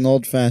fashioned for an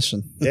old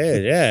fashioned.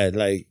 Yeah,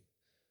 like,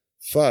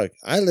 fuck.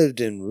 I lived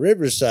in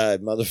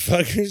Riverside,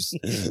 motherfuckers.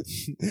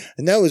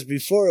 And that was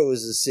before it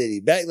was a city.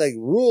 Back like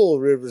rural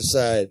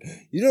Riverside.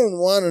 You don't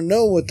want to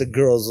know what the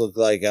girls look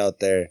like out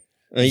there.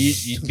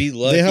 You'd be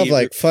lucky. They have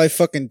like 5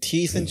 fucking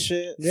teeth and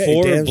shit. Yeah,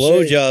 4 damn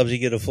blowjobs, you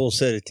get a full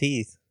set of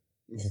teeth.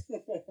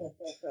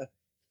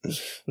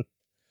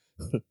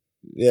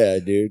 Yeah,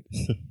 dude.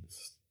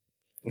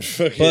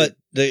 But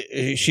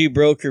she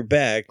broke her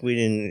back. We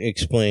didn't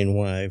explain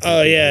why.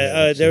 Oh,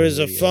 yeah. There was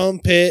a foam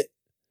pit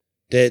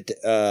that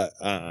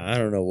I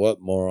don't know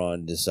what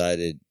moron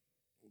decided.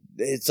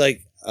 It's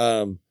like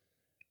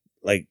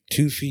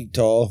 2 feet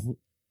tall,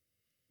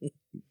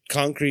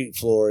 concrete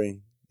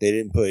flooring. They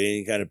didn't put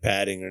any kind of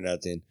padding or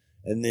nothing,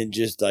 and then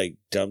just like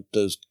dumped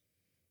those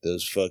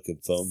fucking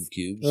foam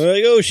cubes. They're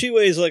like, oh, she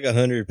weighs like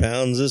 100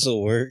 pounds. This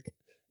will work.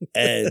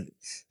 And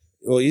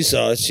well, you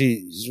saw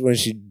when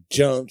she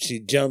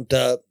jumped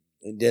up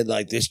and did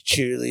like this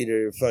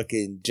cheerleader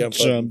fucking jump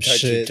up and touch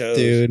shit, your toes,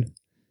 dude.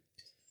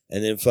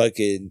 And then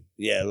fucking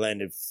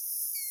landed.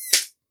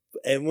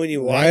 And when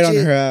you watch right on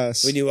her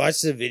ass. When you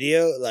watch the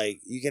video,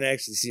 like you can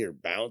actually see her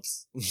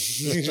bounce.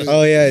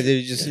 Oh yeah,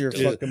 dude! You just see her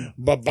fucking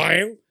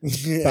bam,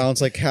 bounce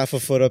like half a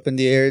foot up in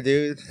the air,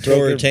 dude. Throw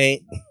her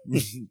taint.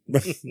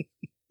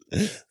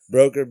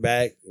 Broke her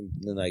back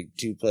in like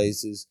 2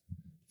 places.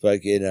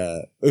 Fucking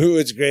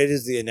what's great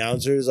is the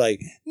announcer is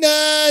like,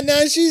 nah,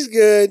 she's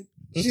good.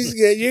 She's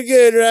good. You're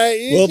good, right?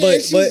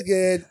 She's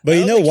good. But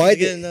you know why?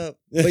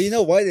 But you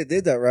know why they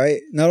did that,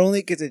 right? Not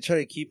only because they try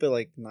to keep it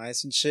like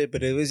nice and shit,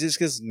 but it was just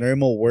because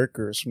normal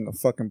workers from the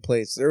fucking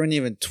place. They weren't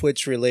even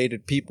Twitch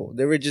related people.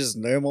 They were just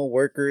normal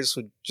workers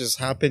who just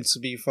happened to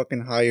be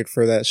fucking hired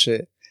for that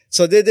shit.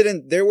 So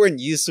they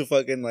weren't used to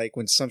fucking like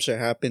when some shit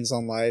happens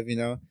on live, they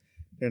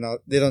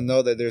don't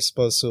know that they're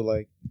supposed to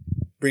like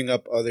bring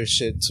up other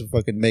shit to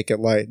fucking make it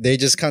light. They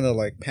just kind of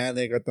like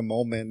panic at the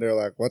moment. They're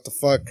like, what the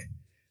fuck?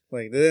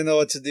 Like, they didn't know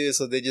what to do,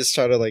 so they just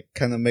try to, like,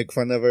 kind of make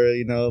fun of her,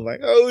 like,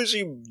 oh,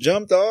 she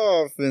jumped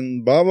off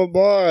and blah, blah,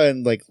 blah,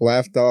 and, like,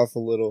 laughed off a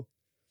little.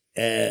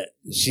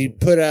 She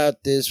put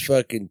out this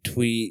fucking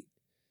tweet.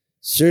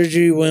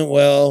 Surgery went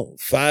well.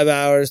 5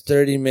 hours,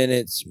 30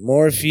 minutes.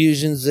 More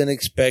fusions than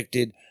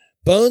expected.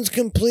 Bones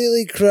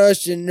completely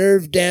crushed and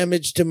nerve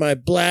damage to my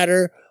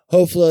bladder.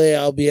 Hopefully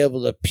I'll be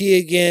able to pee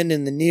again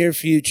in the near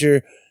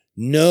future.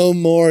 No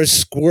more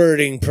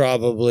squirting,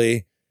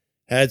 probably.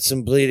 Had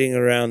some bleeding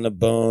around the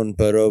bone,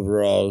 but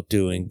overall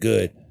doing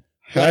good.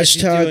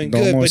 Hashtag doing no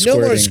good, more but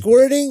squirting. no more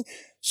squirting.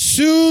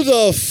 Sue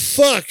the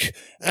fuck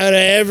out of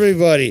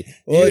everybody.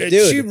 Well,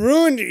 dude. She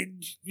ruined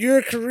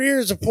your career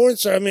as a porn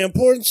star. I mean, a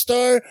porn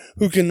star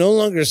who can no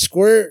longer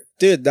squirt.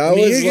 Dude, that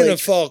was you're like, gonna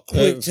fall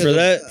quick for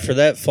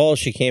that fall.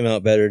 She came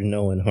out better than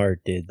Owen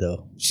Hart did,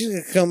 though. She's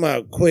gonna come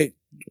out quick.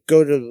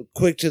 Go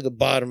quick to the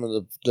bottom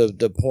of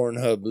the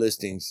Pornhub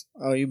listings.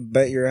 Oh, you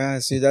bet your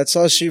ass, dude. That's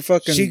all she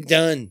fucking. She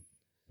done.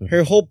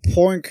 Her whole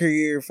porn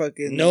career,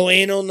 fucking no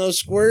anal, no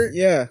squirt.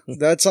 Yeah,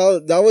 that's all.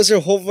 That was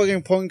her whole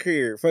fucking porn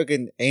career,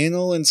 fucking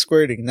anal and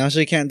squirting. Now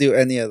she can't do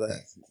any of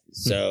that.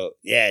 So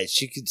yeah,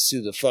 she could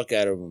sue the fuck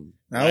out of them.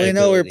 Now we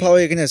know we're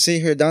probably gonna see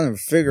her down in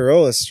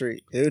Figueroa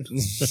Street, dude.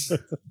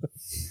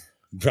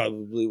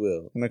 Probably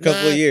will in a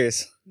couple of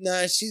years.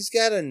 Nah, she's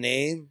got a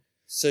name,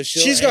 so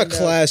she's got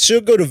class.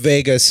 She'll go to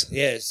Vegas.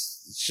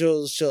 Yes,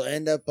 she'll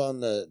end up on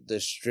the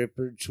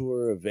stripper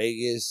tour of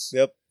Vegas.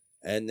 Yep.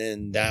 And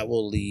then that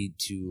will lead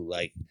to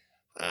like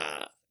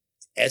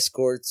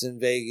escorts in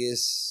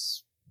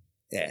Vegas.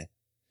 Yeah.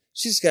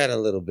 She's got a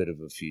little bit of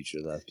a future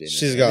left in her.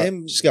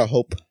 She's got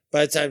hope.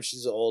 By the time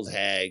she's an old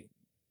hag,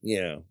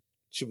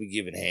 she'll be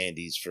giving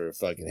handies for a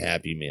fucking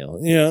Happy Meal.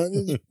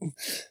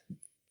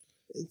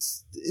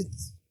 It's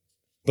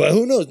but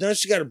who knows? Now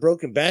she got a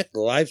broken back, a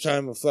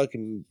lifetime of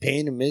fucking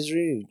pain and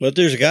misery. But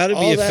there's got to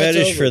be a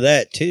fetish for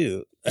that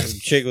too. A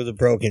chick with a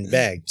broken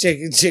back.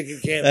 Chicken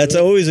can't. That's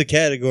always a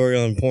category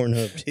on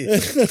Pornhub too.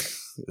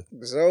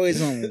 There's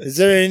always on. Is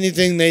there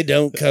anything they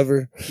don't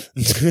cover?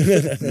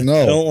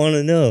 No, don't want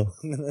to know.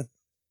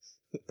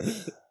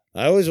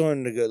 I always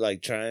wanted to go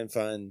like try and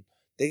find.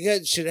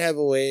 Should have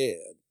a way.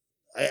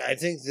 I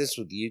think this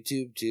with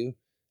YouTube too,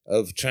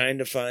 of trying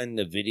to find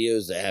the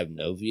videos that have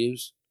no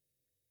views.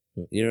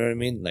 You know what I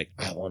mean? Like,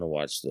 I want to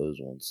watch those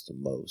ones the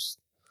most.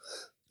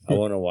 I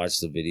want to watch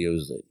the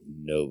videos that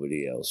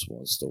nobody else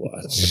wants to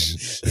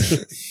watch.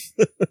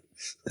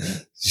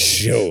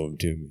 Show them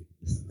to me.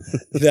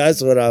 That's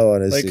what I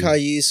want to see. Like how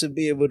you used to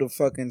be able to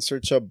fucking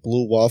search up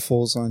blue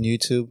waffles on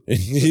YouTube.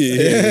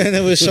 And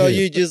it would show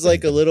you just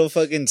like a little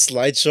fucking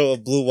slideshow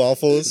of blue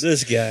waffles.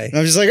 This guy. And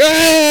I'm just like,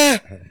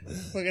 ah!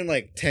 Fucking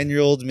like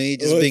 10-year-old me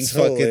just being What's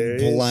fucking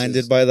hilarious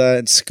blinded by that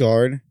and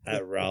scarred.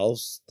 At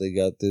Ralph's, they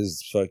got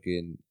this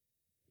fucking,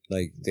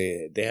 like,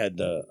 they had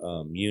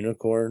the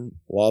unicorn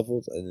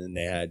waffles, and then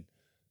they had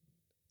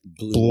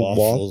blue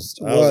waffles.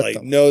 I was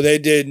like, no, they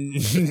didn't.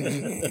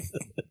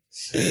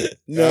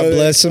 God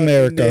bless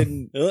America.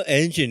 Well,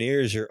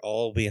 engineers are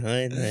all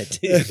behind that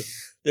too.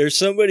 There's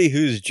somebody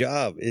whose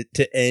job is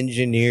to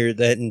engineer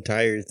that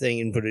entire thing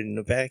and put it in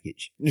a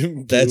package.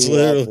 That's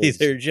literally waffles.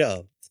 their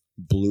job.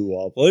 Blue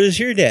waffles. What does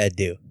your dad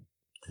do?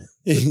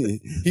 he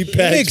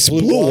makes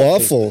blue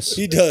waffles.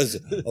 He does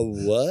a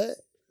what?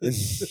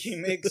 He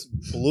makes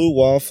blue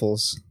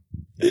waffles.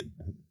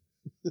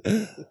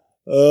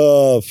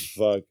 Oh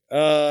fuck.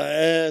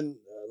 And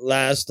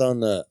last on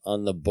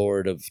the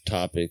board of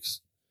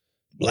topics.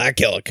 Black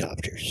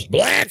helicopters.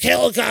 Black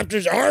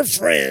helicopters. Our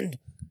friend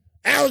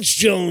Alex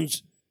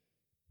Jones,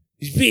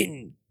 he's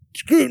being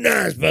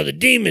scrutinized by the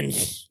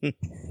demons.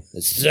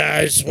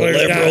 I swear to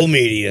liberal God,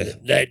 media.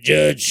 That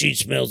judge, she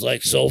smells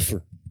like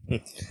sulfur. She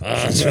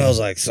smells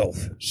like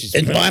sulfur.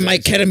 And buy my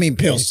ketamine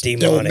pills.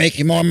 They'll make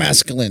you more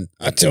masculine.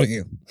 I tell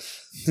you.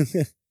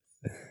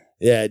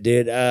 Yeah,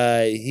 dude.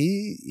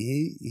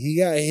 He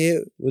got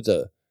hit with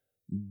 $1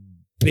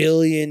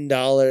 billion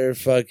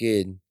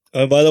fucking.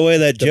 Oh, by the way,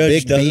 that The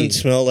judge big doesn't B.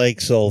 smell like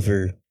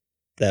sulfur.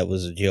 That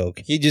was a joke.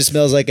 He just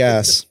smells like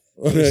ass.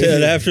 He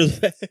said after the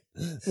fact.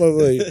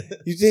 Wait.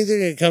 You think they're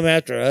gonna come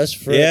after us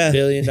for $1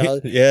 billion?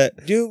 Yeah.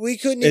 Dude, we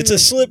couldn't. It's even, a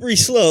slippery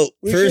slope.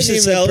 we First couldn't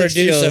it's even Alex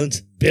produce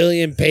Jones. 1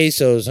 billion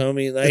pesos,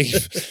 homie. Like,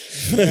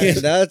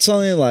 That's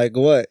only like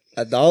what,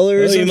 $1 or Well,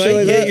 you something might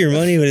like get that? your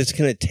money, but it's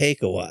going to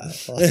take a while.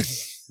 It's like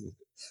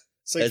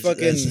That's-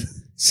 fucking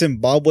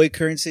Zimbabwe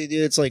currency,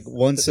 dude. It's like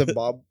 1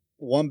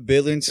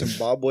 billion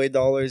Zimbabwe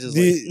dollars is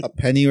like a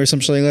penny or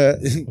something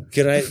like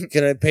that.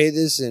 can I pay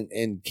this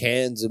in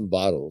cans and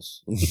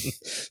bottles?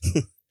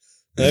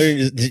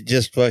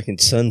 Just fucking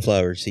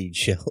sunflower seed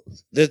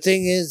shells. The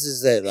thing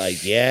is that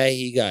like, yeah,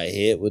 he got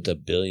hit with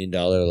 $1 billion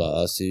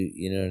lawsuit.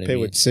 You know what I Pay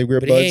mean? with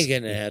cigarette but butts. he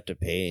ain't gonna have to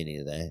pay any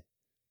of that.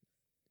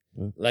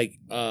 Like,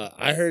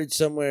 I heard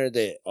somewhere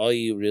that all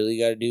you really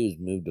got to do is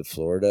move to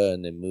Florida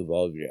and then move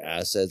all of your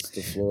assets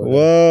to Florida.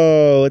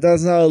 Whoa,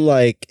 that's not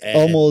like And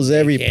almost they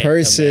every can't come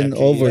person after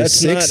you. over That's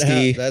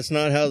 60 that's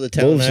not how the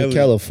town moves I to was-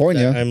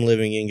 California. that I'm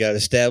living in got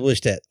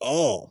established at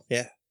all.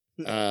 Yeah.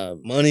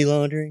 Money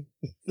laundering.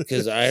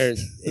 Because I heard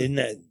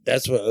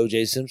that's what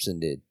O.J. Simpson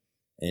did,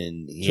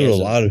 and That's what a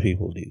lot of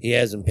people do. He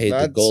hasn't paid the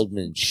That's-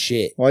 Goldman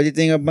shit. Why do you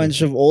think a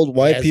bunch of old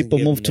white Hasn't people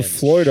given move to them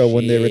Florida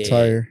when they shit.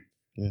 retire?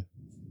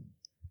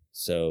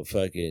 So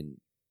fucking,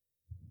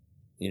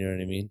 you know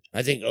what I mean?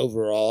 I think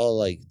overall,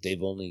 like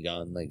they've only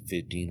gotten like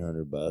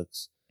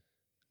 $1,500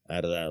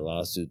 out of that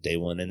lawsuit they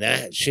won, and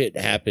that shit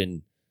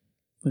happened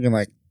Looking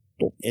like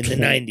in the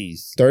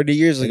 90s. 30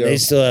 years And ago. they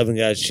still haven't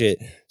got shit.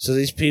 So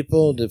these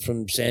people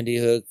from Sandy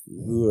Hook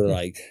who are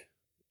like,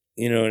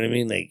 you know what I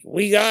mean? Like,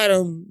 we got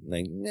them.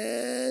 Like,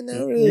 nah,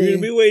 not really. You're going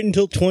to be waiting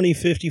until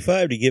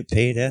 2055 to get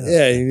paid out.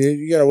 Yeah,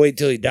 you gotta wait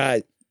till he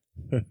dies.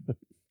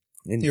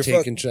 And You're take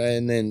fuck- and try,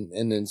 and then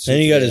Then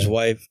you got his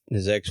wife,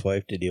 his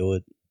ex-wife to deal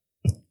with.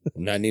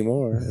 Not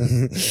anymore.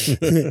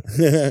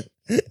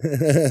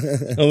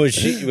 Oh, but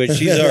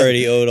she's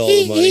already owed all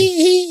the money.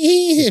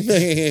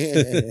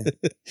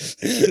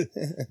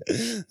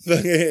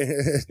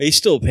 He's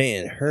still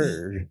paying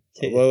her.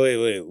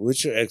 Wait.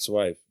 What's your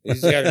ex-wife?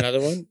 He's got another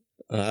one?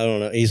 I don't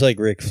know. He's like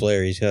Ric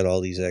Flair. He's got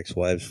all these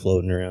ex-wives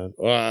floating around.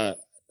 Well,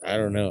 I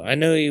don't know. I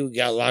know he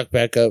got locked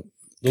back up.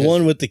 The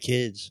one with the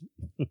kids.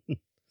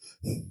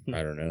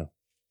 I don't know.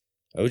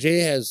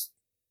 OJ has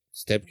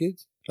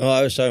stepkids? Oh,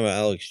 I was talking about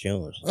Alex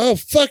Jones. Oh,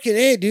 fucking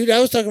A, dude. I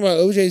was talking about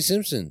OJ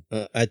Simpson.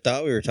 I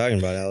thought we were talking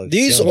about Alex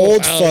These Jones.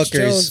 old Alex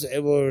fuckers. Jones, we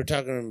were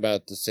talking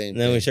about the same And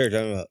then thing. we started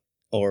talking about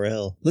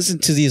Orel. Listen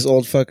to these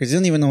old fuckers. You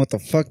don't even know what the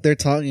fuck they're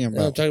talking No, I'm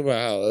about. talking about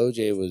how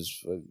OJ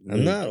was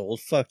I'm not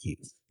old. Fuck you.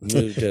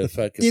 moved to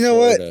fucking You know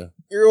Florida. what?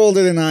 You're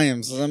older than I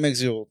am, so that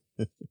makes you old.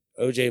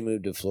 OJ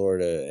moved to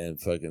Florida and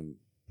fucking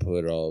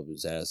put all of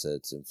his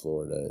assets in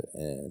Florida,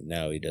 and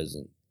now he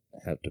doesn't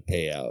have to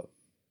pay out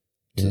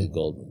to the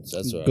Goldmans.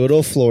 That's what Good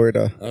old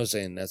Florida. I was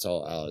saying. That's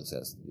all Alex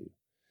has to do.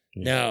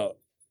 Now,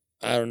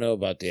 I don't know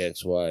about the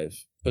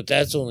ex-wife, but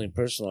that's only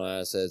personal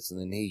assets, and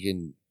then he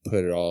can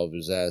put all of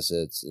his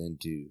assets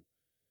into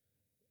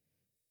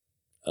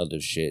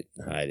other shit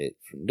and hide it.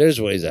 There's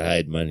ways to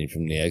hide money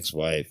from the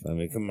ex-wife. I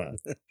mean, come on.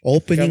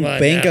 Opening Come on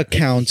bank now.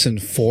 accounts in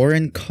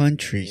foreign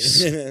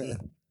countries.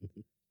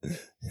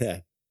 Yeah.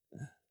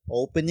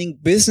 Opening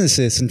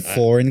businesses in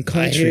foreign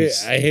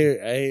countries. I hear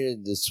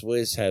the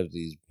Swiss have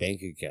these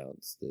bank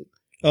accounts that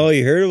Oh,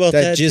 you heard about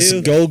that, that just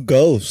too? go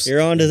ghost.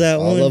 You're onto that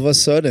all one? of a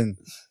sudden.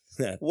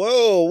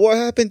 Whoa, what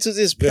happened to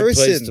this Good place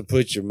person? to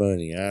put your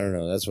money. I don't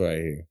know. That's what I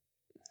hear.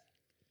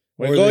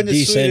 We're or going the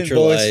to Sweden, boys.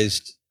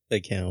 decentralized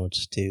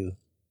accounts too.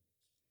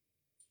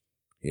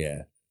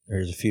 Yeah.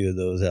 There's a few of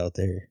those out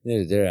there.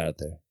 They're out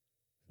there.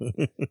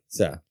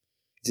 So,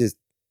 just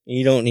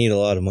you don't need a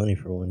lot of money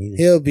for one either.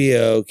 he'll be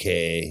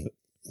okay.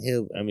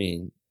 I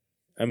mean,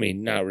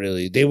 not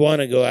really. They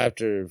want to go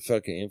after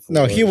fucking Infowars.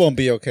 No, he won't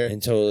be okay.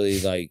 And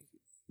totally like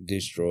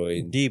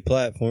destroy,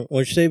 deplatform,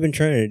 which they've been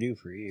trying to do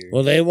for years.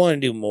 Well, they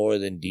want to do more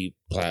than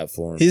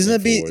deplatform. He's gonna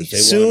be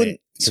soon.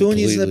 Soon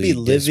he's gonna be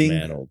living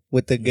dismantled.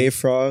 with the gay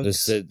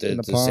frogs,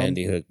 the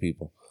Sandy Hook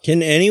people.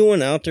 Can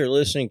anyone out there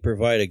listening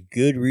provide a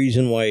good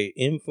reason why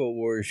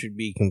Infowars should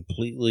be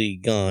completely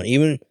gone?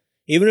 Even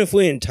if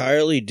we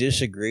entirely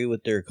disagree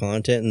with their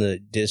content and the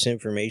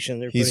disinformation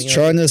they're putting out. He's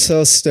trying to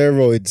sell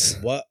steroids.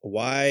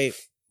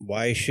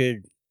 Why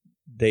should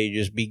they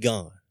just be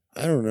gone?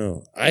 I don't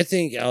know. I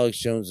think Alex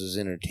Jones is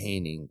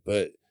entertaining,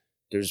 but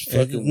there's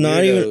fucking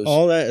not weirdos. even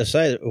all that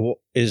aside.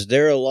 Is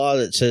there a law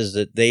that says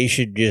that they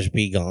should just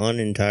be gone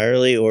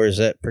entirely, or is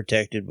that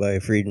protected by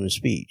freedom of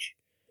speech?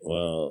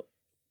 Well,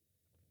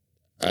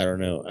 I don't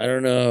know. I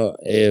don't know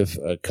if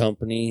a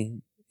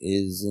company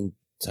is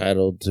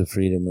entitled to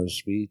freedom of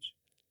speech.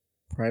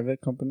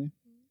 Private company?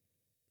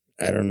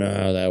 I don't know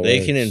how that works.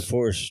 They can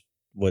enforce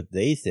what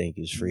they think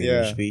is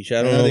freedom of speech.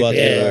 I don't I know think about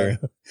they the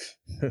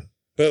other.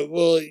 But,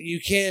 well, you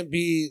can't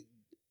be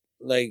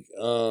like,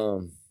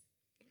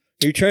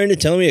 You're trying to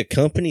tell me a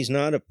company's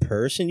not a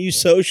person, you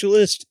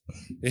socialist?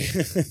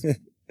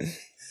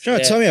 Trying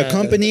to tell me a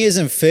company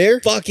isn't fair?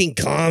 Fucking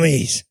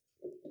commies.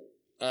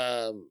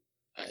 I'm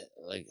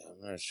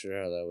not sure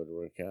how that would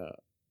work out.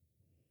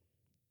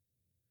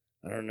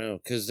 I don't know,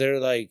 because they're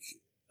like,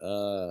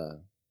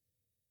 I'm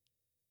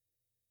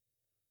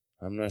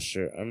not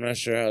sure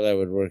how that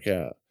would work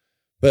out.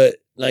 But,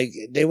 like,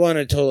 they want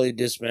to totally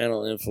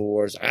dismantle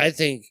Infowars. I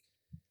think,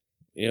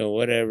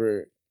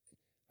 whatever.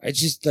 I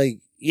just, like,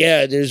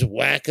 yeah, there's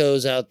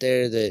wackos out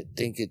there that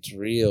think it's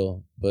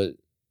real, but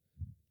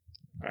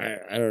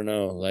I don't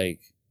know, like,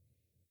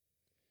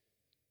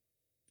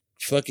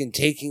 fucking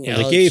taking Well,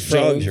 Alex the gay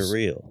frogs Jones, are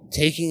real.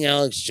 Taking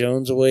Alex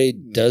Jones away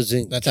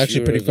doesn't. That's actually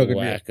cure pretty the fucking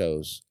real.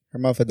 wackos.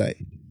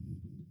 Hermaphrodite.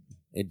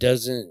 It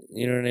doesn't.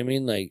 You know what I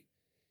mean? Like,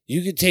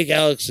 you could take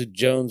Alex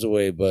Jones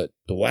away, but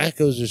the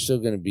wackos are still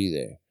going to be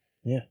there.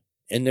 Yeah,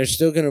 and they're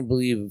still going to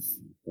believe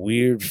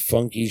weird,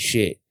 funky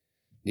shit.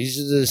 These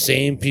are the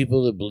same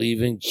people that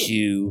believe in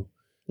Q.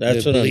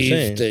 That's that what I'm believe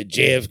saying. That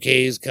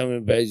JFK is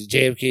coming back.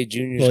 JFK Jr.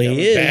 is Well, he coming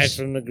is. back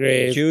from the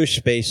grave. Jewish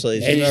space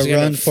laser. And he's gonna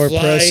going run to for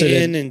fly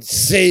president. in and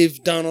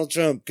save Donald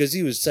Trump because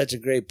he was such a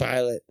great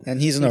pilot.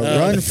 And he's going to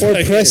run for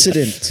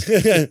president.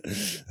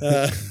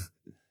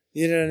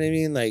 You know what I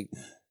mean? Like,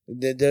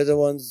 they're the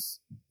ones.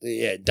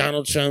 Yeah,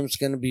 Donald Trump's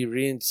going to be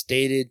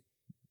reinstated.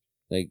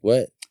 Like,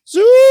 what?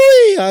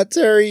 Zooey, I'll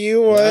tell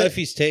you what. What if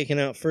he's taken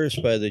out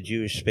first by the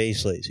Jewish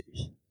space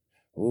lasers?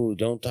 Ooh,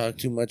 don't talk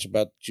too much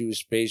about the Jewish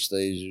space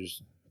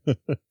lasers.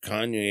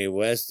 Kanye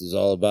West is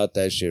all about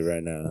that shit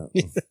right now.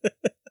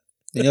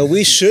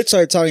 We should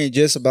start talking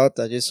just about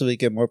that, just so we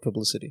get more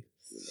publicity.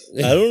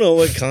 I don't know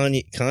what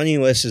Kanye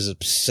West is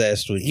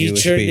obsessed with He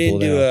Jewish turned people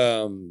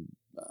now. into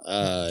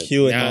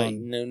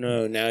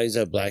QAnon. now he's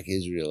a black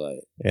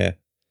Israelite. Yeah.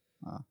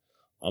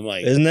 I'm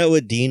like, Isn't that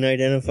what Dean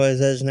identifies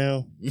as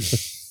now?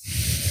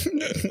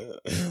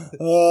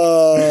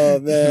 oh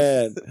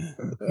man,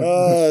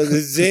 oh the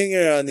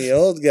zinger on the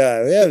old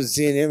guy. We haven't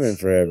seen him in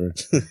forever.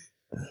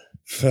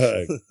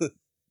 Fuck.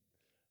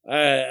 All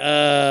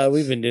right,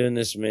 we've been doing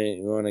this, man.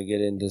 You want to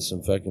get into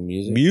some fucking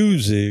music?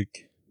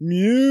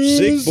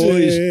 Sick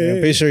boys. I'm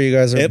pretty sure you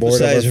guys are bored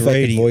of our Emphasize fucking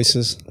radio.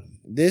 voices.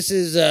 This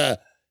is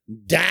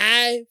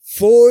Die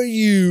For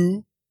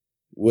You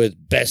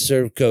with Best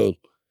Served Code.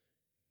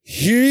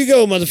 Here you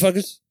go,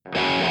 motherfuckers.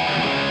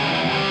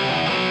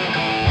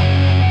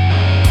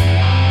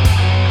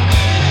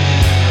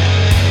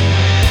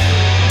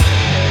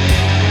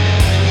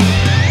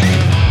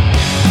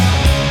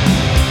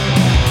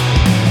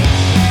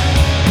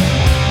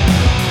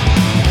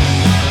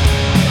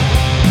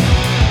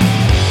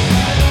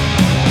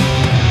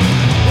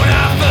 When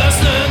I first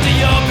learned of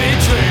your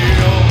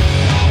betrayal,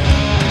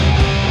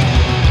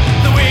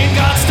 the wind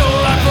got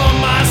stolen from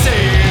my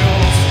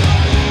sails.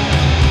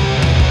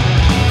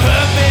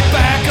 Hurt me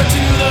back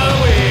to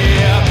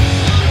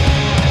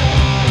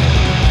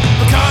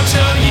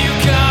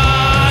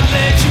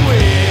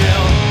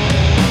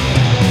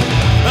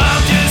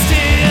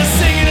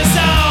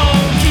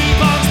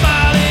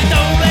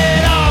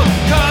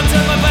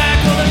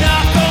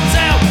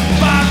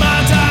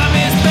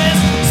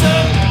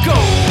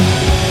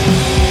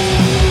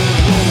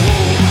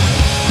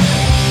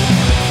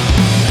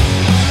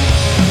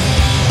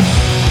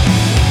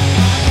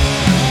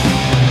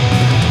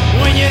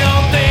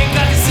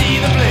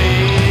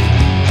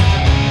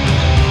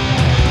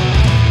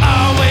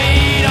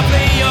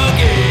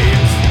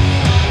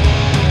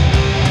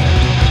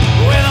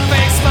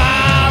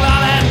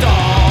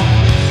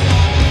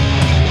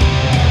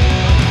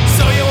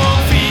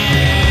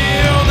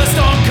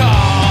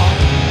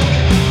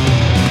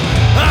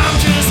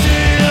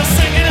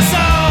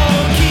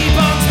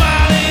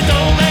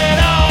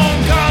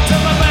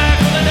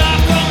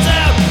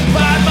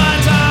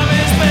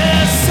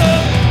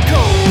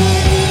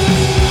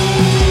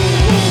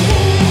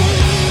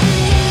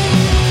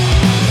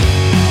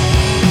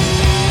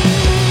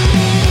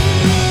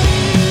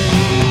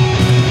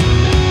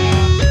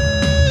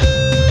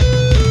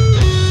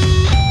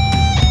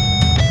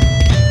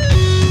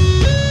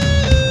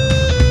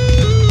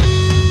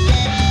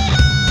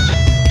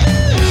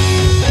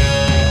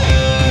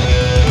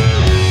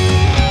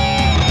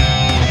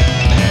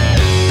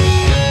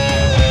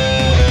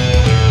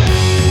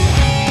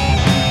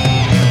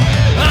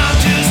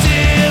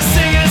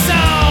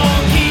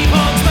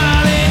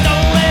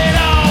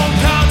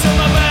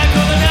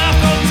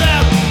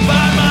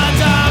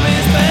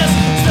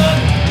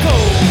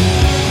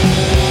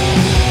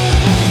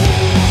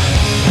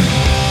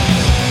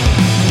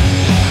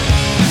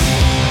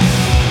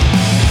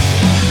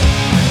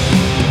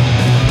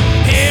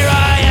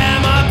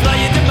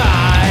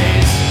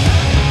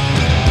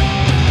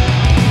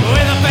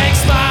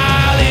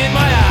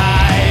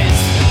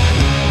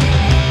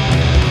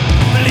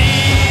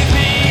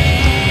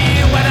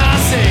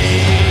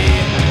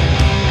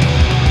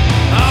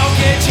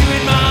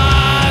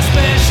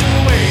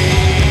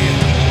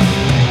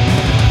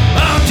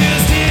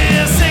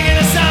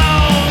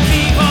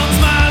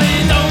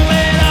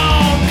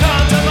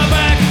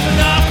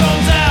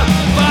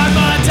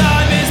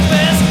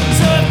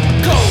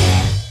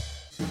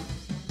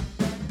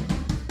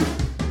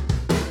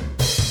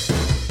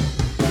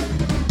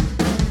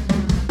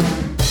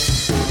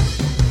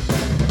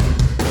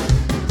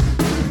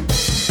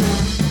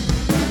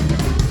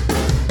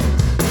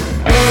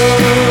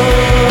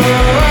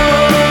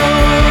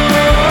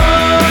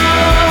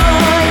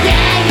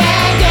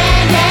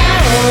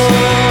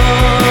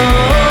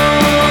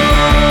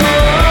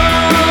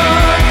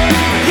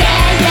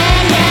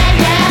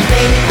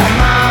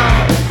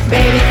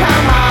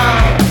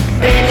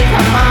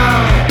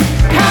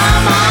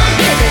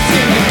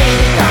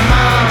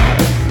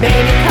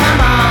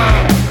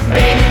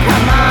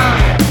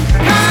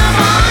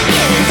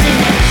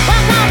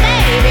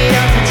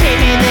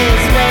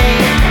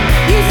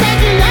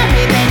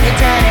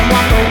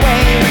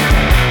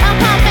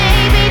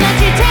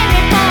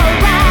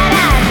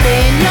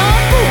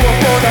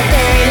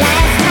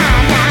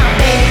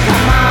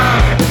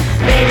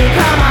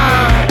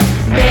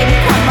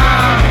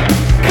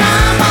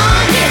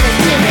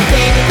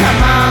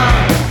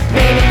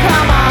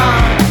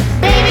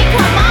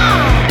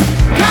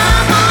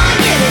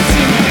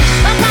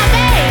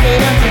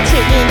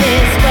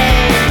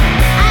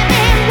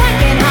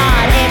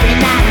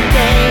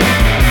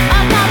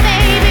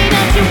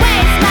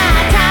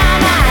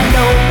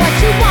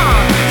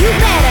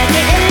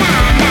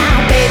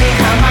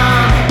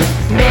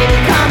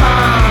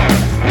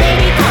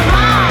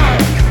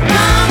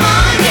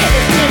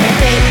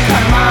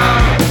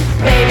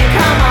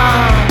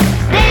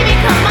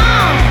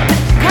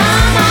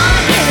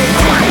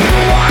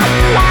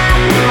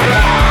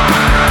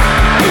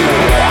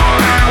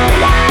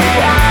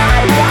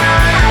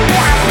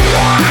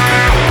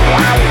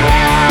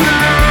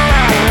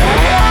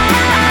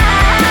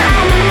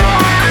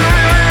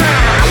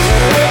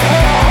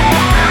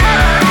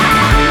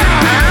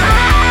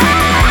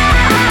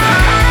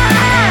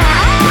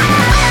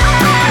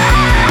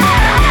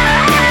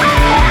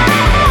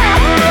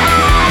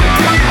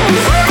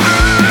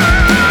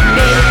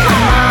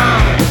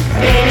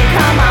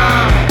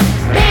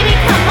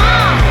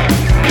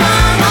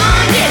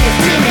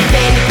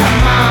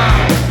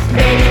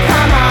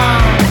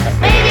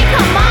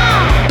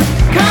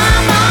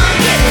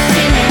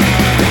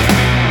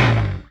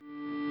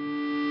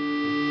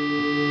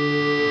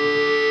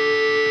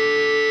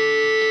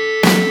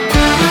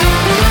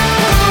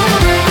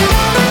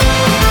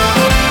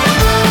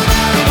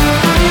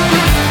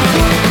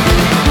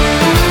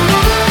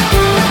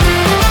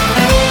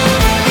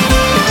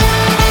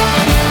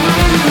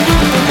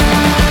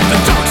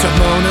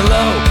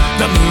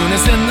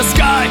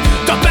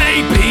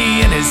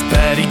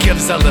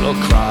a little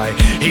cry.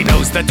 He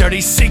knows the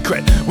dirty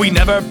secret we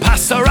never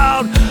pass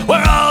around.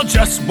 We're all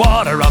just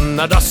water on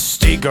the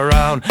dusty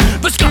ground.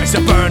 The skies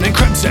are burning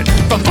crimson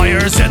from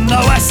fires in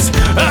the west.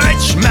 A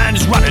rich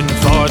man's running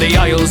for the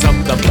Isles of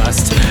the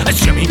Blessed.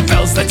 As Jimmy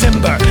fells the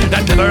timber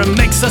that never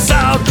makes a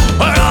sound.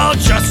 We're all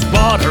just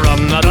water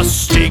on the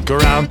dusty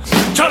ground.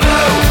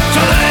 Toodaloo,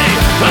 toodaloo,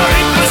 the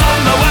reaper's on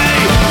the way.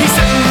 He's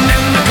sitting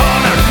in the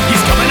corner,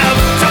 he's coming out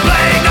to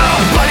play.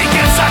 Nobody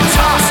gives a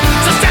toss,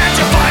 so stand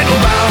your final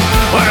round.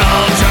 We're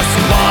all just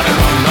water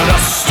on the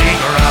dusty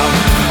ground.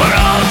 We're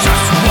all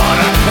just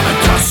water on the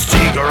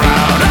dusty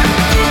ground.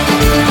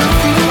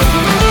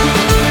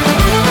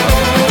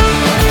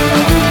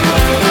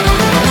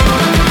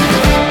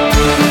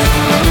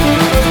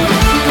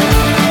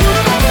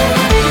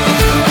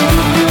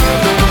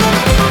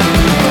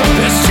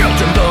 There's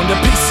children blown to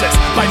pieces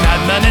by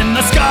madmen in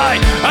the sky,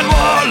 and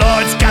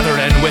warlords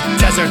gathering with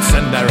deserts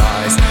in their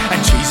eyes. And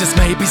Jesus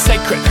may be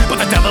sacred, but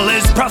the devil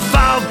is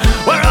profound.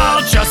 We're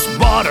all just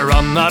water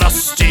on the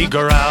dusty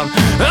ground.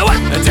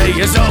 When the day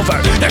is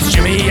over, there's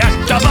Jimmy at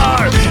the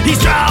bar. He's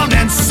drowned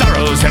in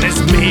sorrows in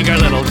his meager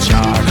little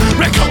jar.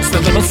 Recalls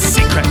the little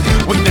secret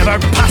we never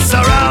pass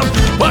around.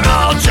 We're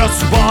all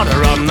just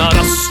water on the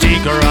dusty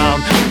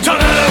ground.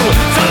 Toodaloo,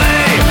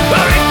 toodaloo,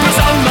 the reaper's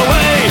on the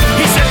way.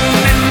 He's sitting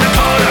in the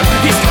corner,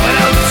 he's coming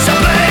out to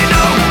play.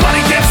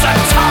 Nobody gives a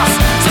toss,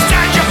 so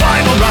stand your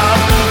final round.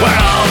 We're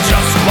all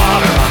just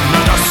water on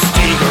the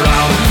dusty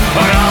ground.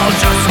 We're all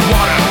just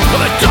water on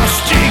the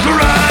dusty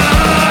ground.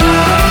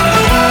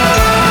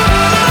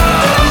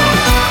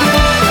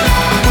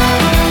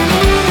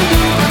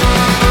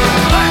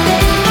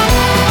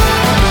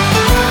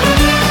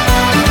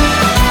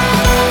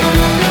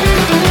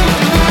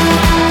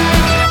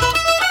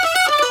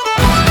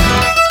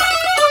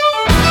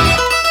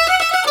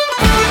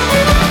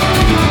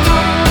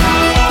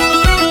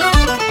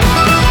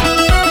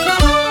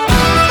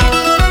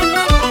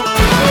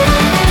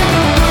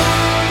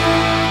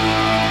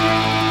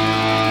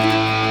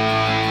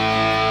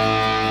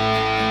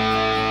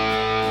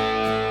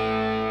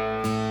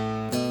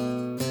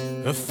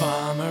 The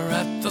farmer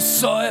at the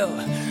soil,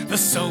 the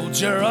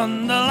soldier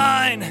on the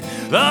line,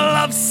 the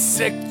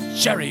lovesick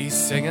Jerry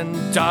singing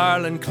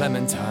Darling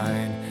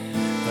Clementine,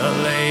 the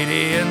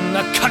lady in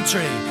the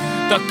country,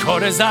 the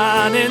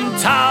courtesan in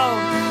town.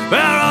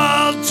 They're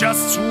all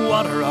just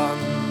water on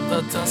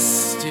the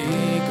dusty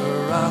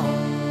ground.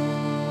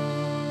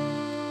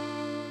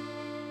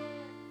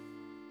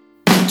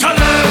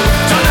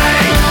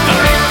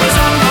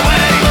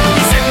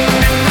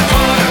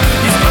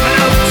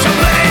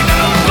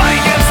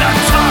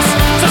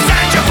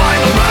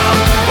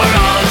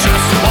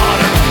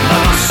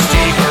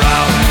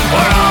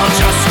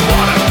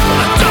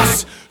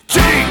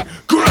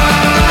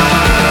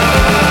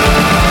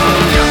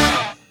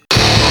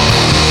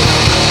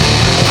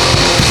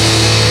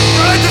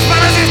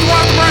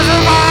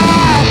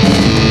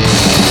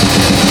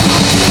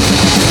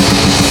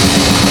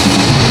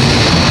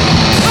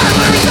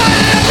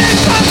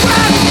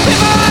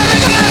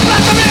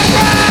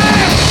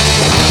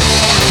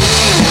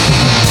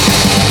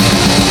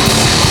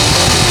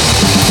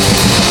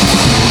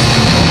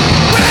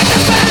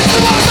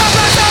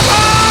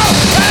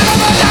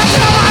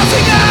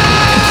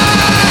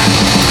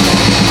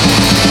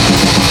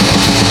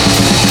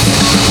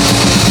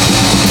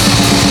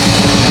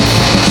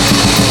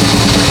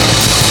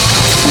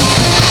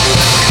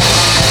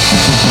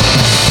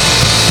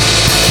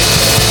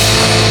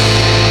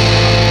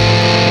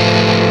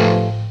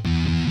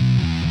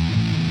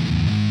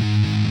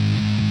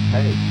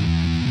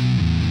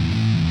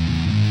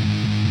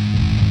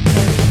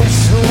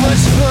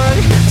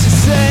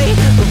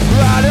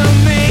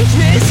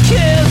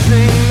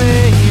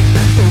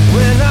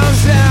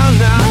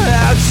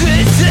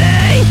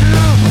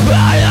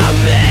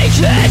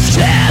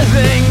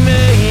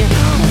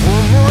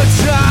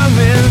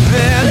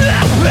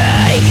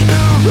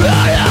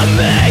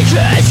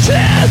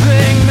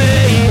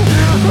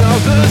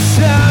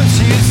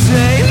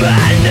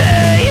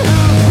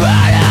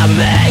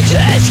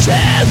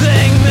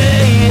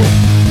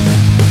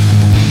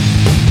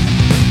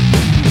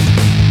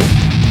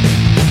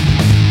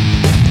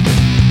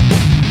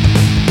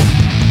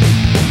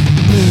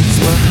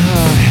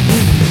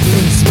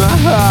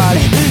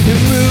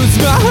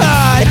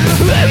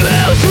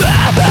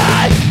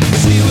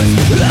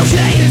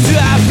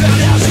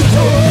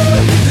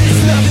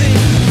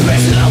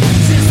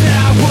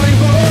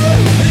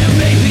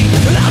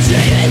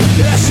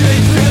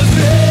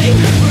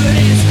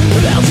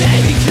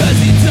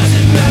 Because it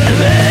doesn't matter to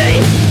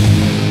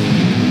me.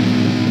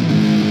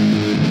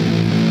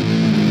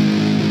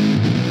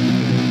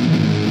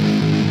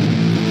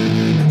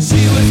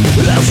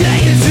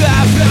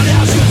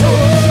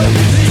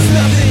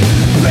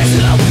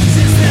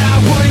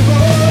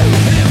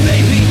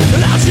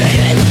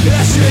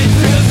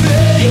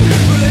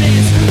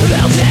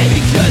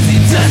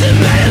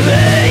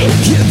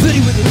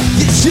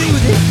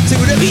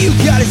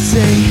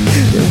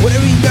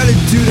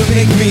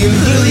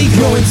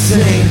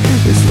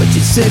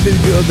 say,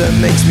 baby girl, that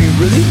makes me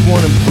really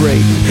wanna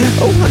break.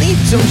 Oh honey,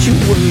 don't you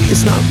worry,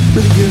 it's not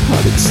really your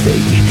heart at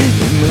stake.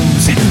 It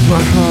moves my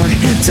heart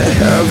to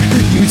have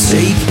you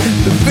take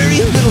the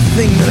very little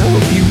thing that I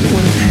hope you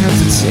wouldn't have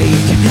to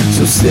take.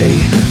 So stay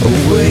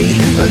away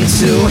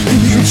until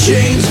you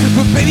change.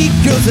 But baby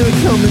girls never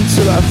come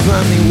until I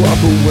finally walk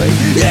away.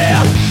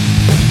 Yeah!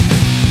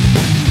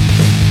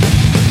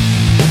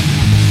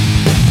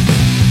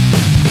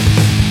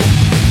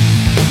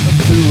 I'm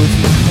through with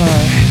my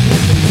high.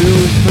 I'm through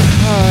with my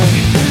high.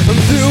 I'm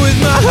through with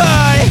my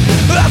high.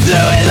 I'm through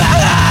with my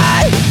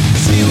high.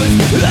 She was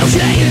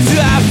okay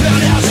until I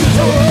found out she was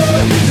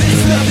wrong.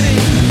 There's nothing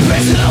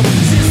personal,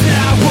 just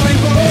that I wanted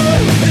more.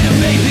 And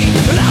maybe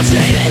I'll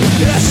change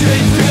it. I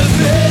shouldn't feel a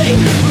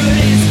thing, but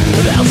it's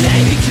okay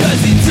because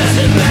it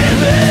doesn't matter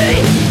to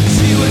me.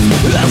 She was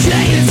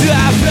okay until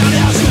I found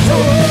out she was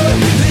wrong.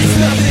 There's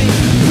nothing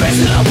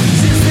personal,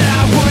 just that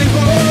I wanted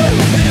more.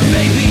 And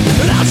maybe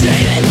I'll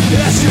change it.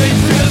 I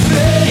shouldn't feel a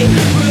thing,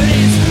 but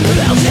it's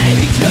okay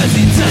because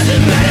it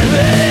doesn't matter to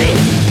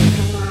me.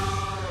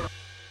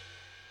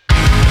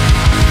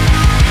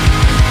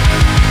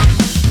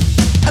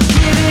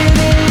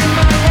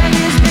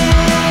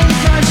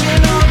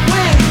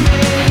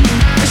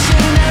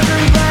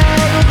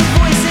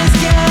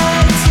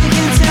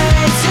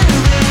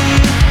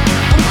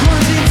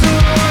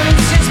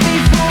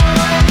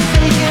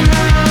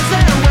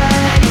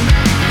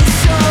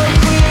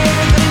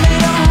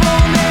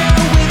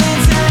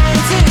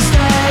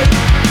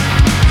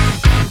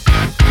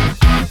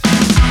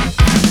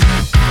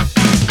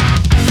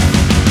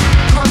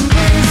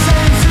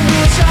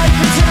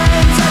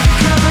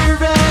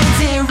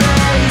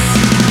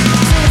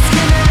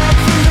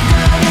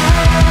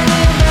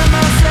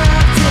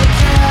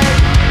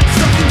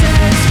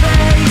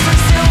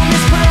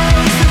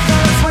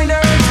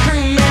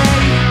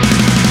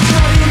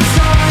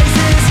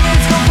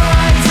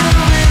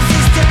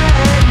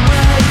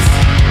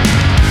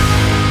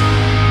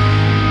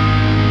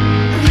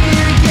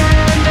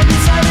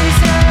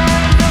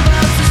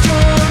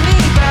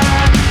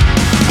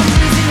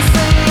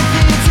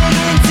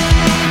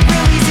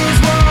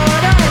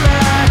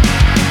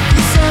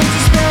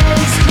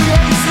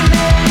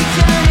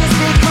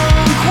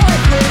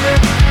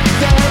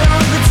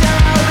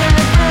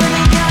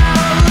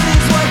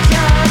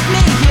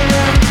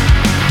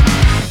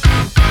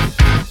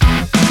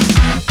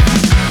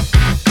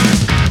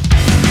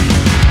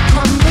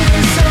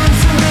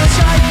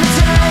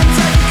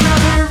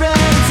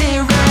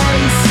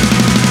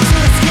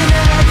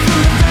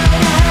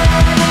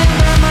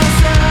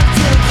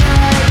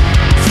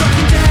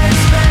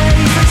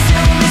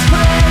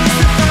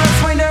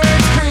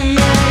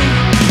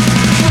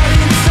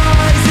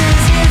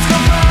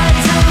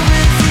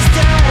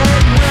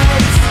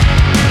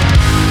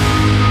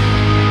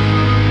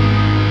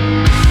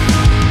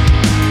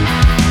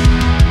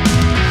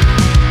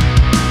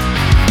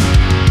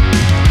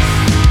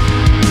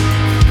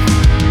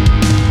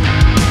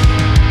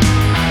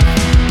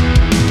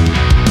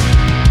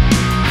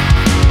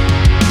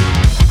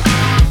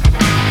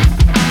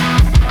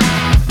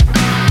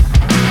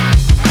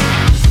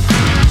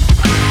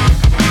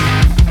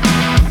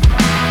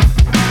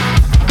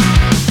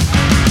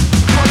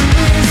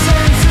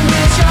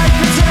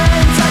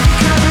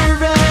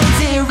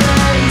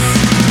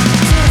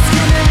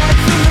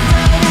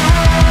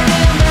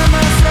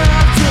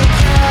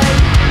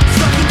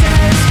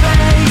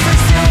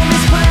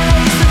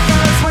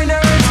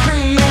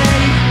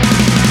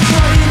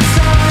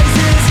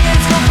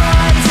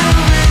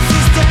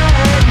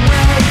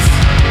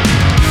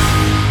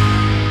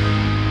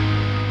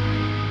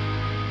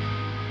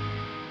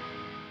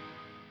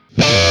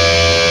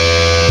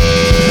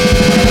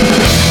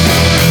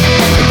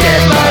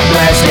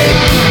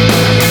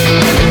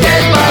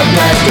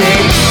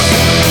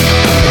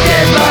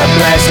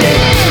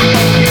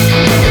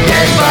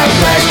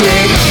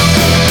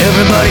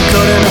 Everybody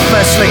caught in a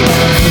fast lane.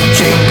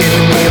 Chick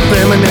giving me a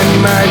permanent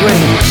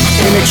migraine.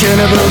 In a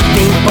Chernobyl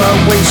theme park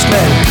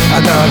wasteland.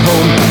 I got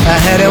home, I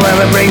had to have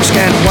a brain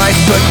scan. White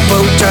foot,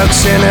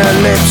 Botox in her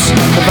lips.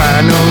 A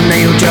vinyl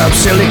nail job,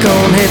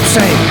 silicone hips.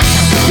 Hey,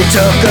 you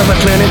talk of a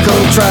clinical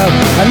trial.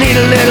 I need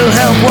a little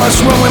help,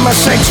 what's wrong with my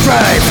sex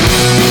drive?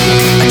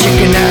 I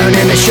chicken out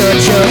in a short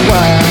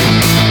while.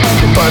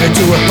 Bother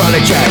to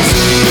apologize.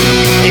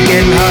 It's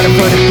getting harder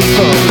for the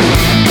people.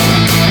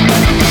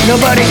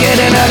 Nobody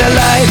getting out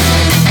alive.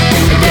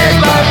 Dead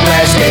by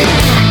plastic.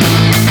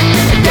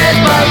 Dead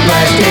by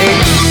plastic.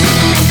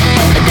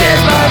 Dead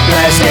by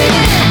plastic.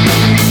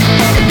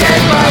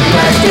 Dead by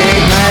plastic.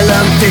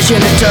 Nylon fish in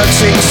a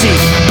toxic sea.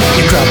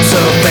 Your crops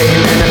are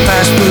failing in a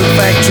fast food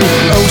factory.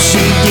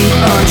 OCD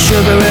on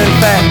sugar and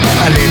fat.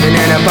 I living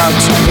in a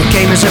box. It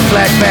came as a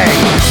flat bag.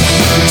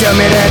 You tell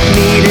me that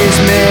meat is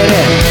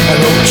murder. I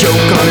wrote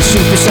joke on a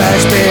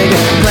supersized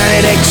burger.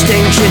 Planet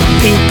extinction,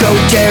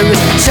 eco-terrorist.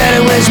 Said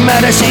it was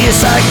mad, I see a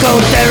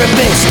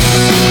psychotherapist.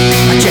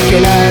 I check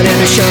it out in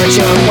a short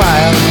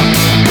while.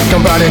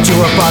 Don't bother to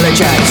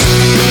apologize.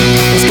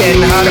 It's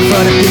getting harder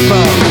for the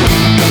people.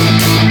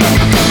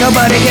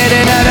 Nobody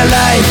getting out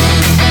alive.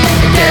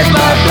 Death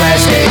by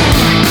plastic.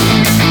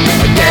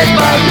 Death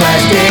by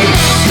plastic.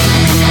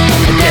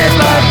 Death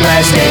by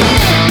plastic.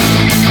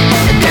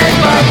 Death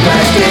by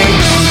plastic.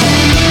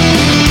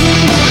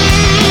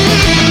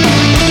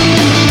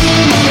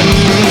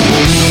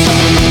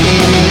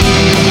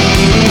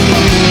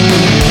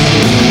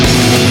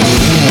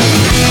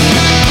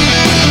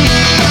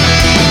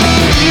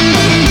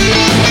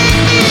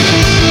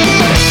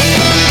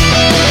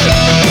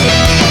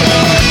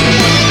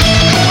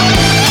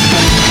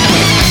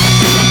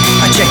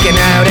 Checking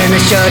out in a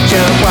short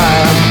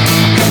while.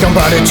 Don't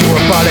bother to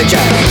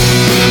apologize.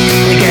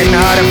 It's getting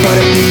harder for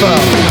the people.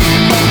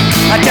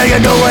 I tell you,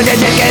 no one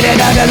isn't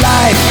getting out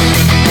alive.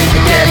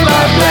 Death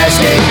by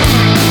plastic.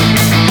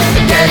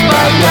 Death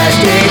by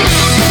plastic.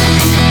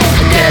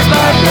 Death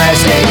by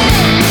plastic.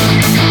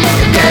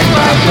 Death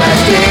by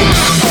plastic.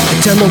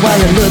 Tell me why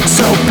you look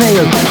so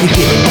pale. You're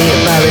getting me a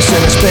virus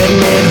and I'm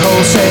spreading it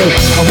wholesale.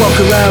 I walk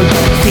around,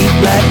 feet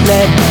like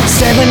lead,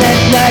 7 at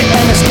night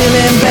and I'm still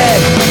in bed.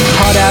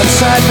 Hot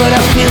outside but I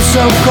feel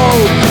so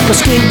cold. My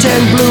skin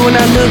turned blue and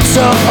I look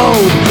so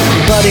old.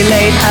 Body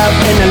laid out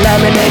in a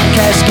laminate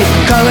casket.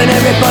 Calling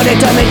everybody,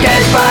 tell me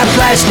death by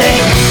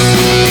plastic.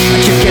 A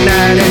chicken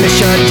out in a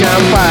short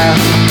jump fire.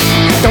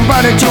 Don't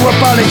bother to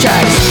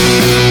apologize.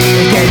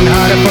 It's getting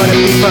harder for the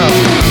people.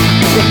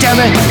 You tell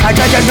me, I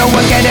got no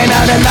one getting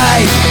out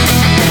alive.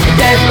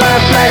 Death by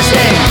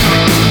plastic.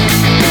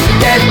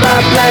 Death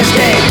by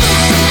plastic.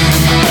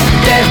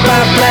 Death by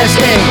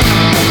plastic.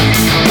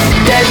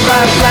 Death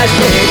by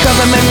plastic.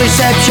 Government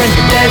reception.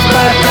 Death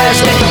by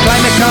plastic.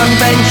 Climate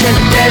convention.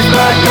 Death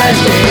by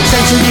plastic.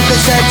 Sensory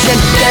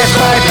perception. Death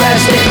by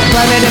plastic.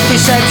 Planet of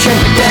deception.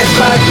 Death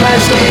by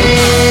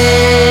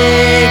plastic.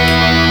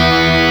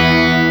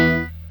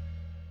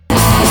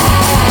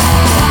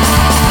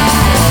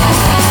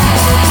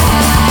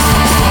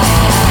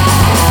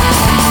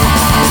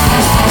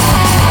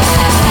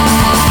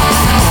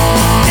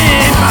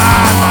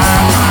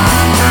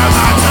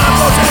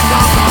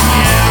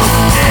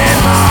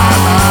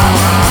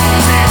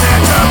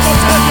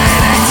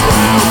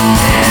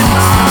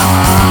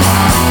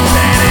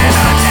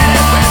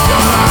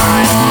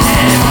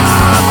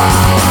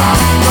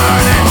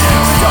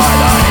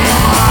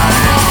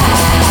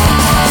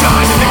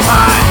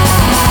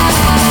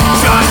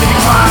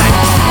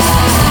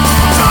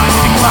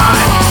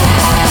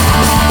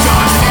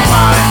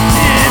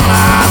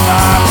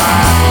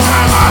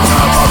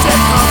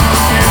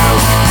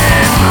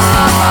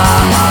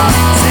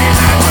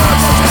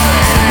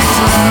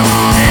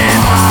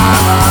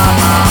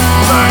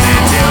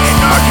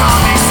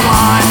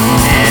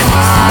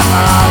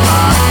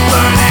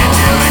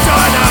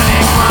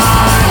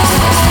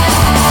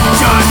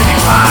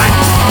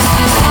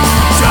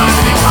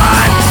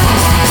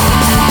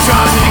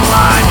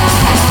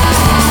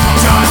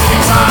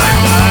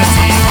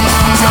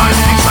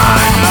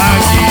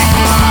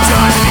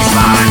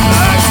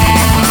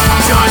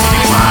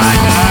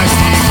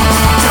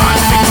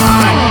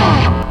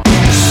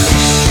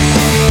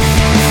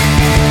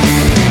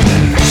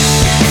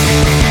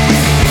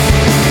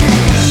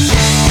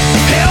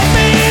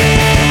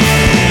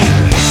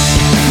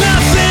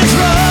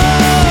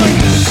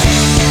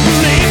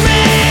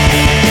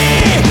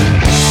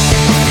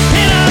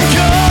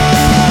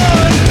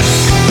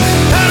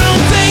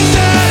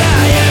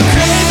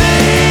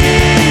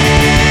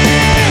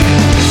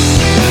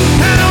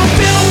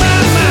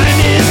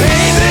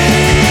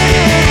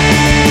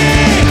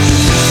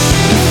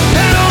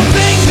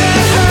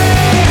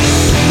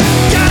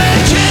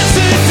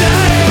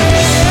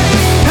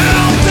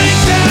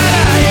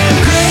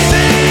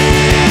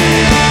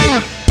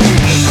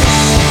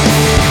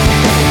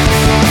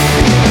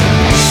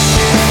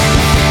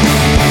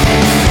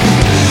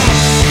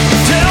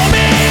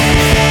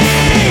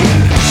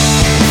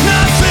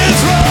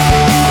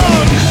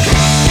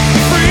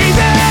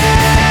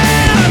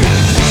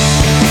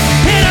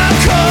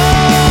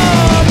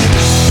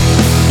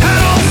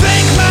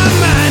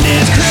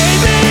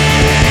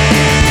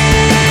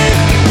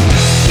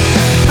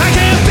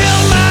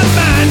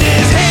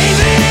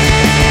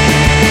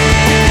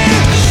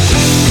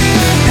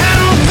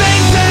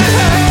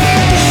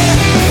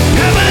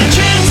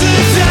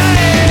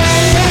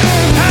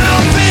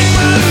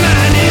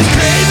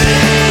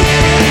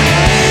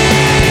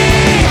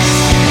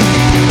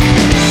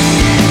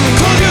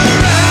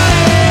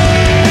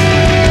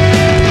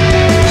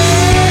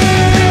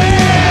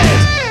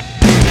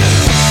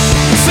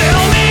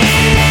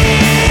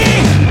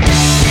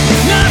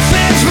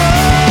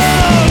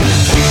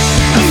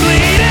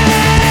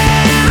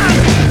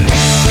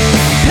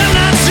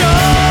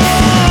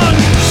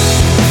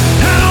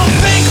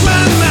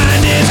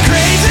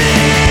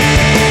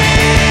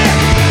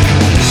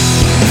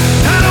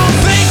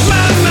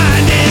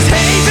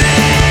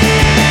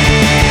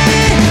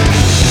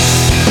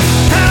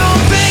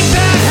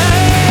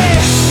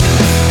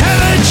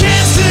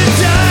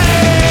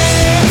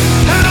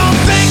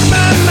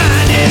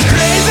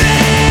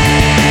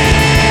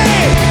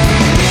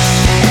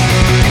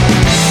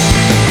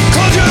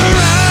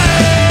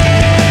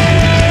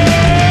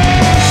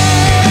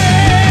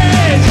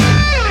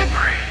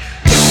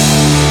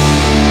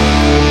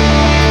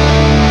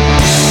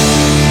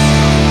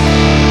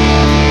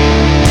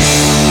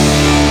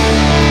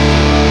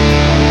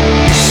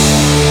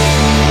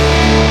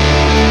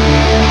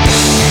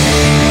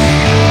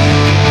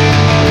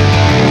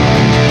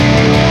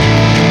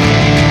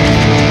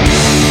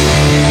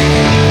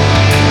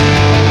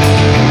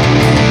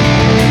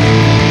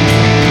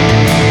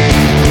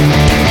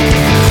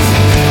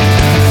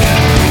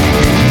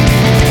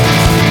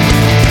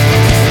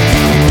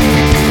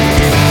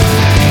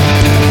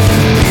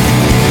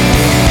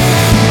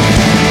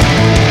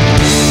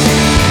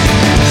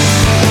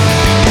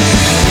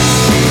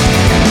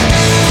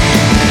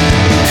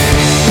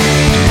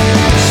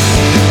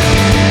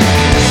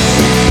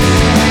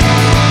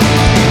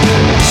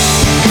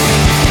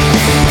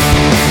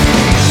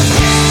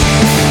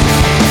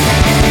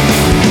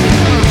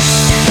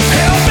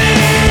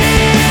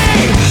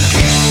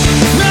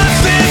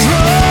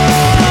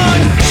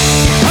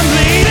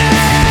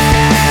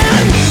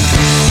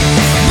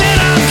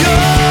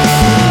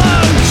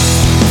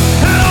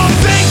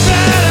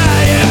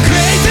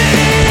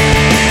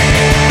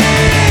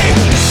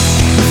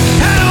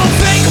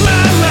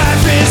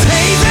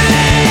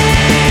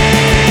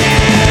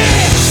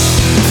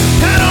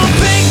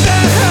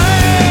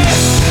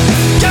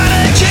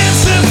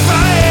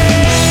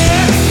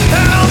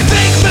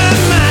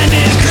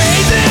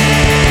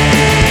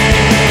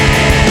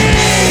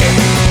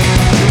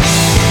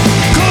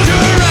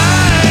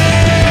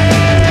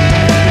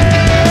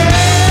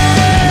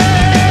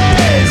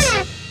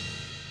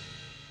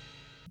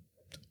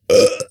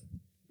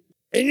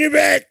 you're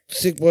back.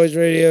 Sick Boys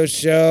Radio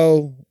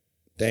Show.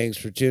 Thanks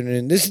for tuning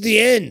in. This is the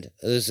end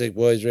of the Sick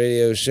Boys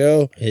Radio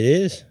Show. It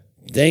is.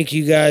 Thank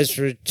you guys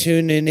for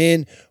tuning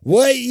in.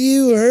 What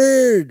you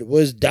heard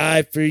was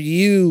Die For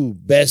You,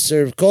 Best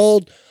Served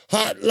Cold,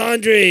 Hot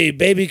Laundry,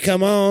 Baby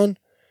Come On,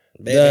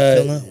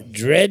 Baby Come On.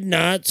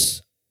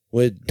 Dreadnoughts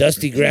with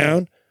Dusty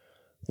Ground,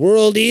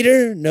 World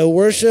Eater, No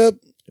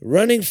Worship,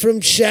 Running From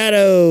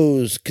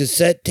Shadows,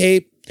 Cassette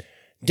Tape,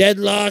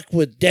 Deadlock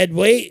with Dead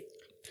Weight,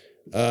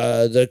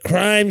 The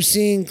Crime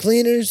Scene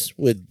Cleaners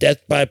with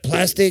Death by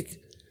Plastic,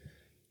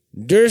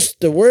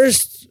 Durst the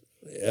Worst,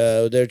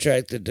 their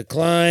track The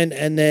Decline,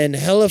 and then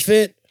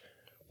Elephant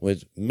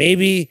with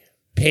Maybe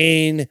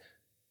Pain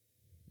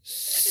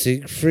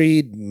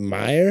Siegfried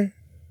Meyer.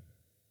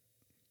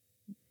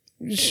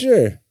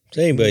 Sure. It's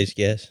anybody's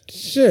guess.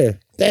 Sure.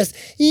 That's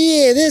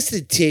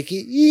the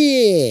ticket.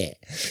 Yeah.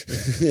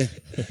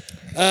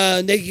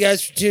 Thank you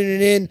guys for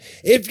tuning in.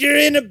 If you're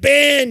in a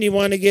band, you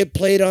want to get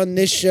played on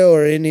this show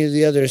or any of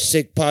the other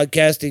Sick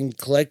Podcasting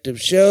Collective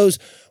shows,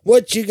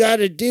 what you got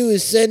to do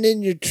is send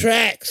in your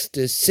tracks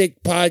to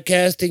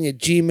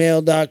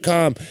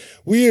sickpodcasting@gmail.com.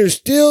 We are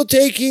still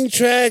taking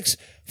tracks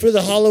for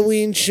the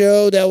Halloween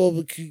show that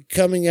will be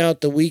coming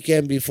out the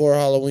weekend before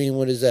Halloween.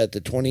 What is that,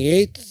 the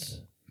 28th,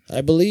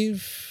 I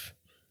believe?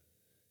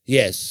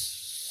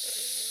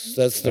 Yes.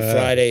 That's the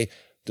Friday.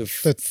 The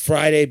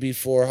Friday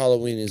before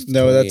Halloween is the 28th.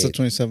 No, that's the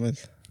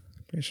 27th.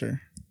 Pretty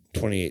sure.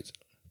 28th.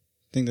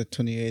 I think the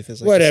 28th is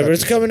like whatever.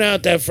 It's coming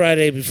out that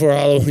Friday before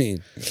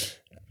Halloween.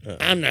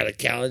 I'm not a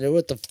calendar.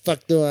 What the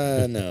fuck do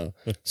I know?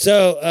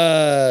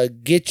 So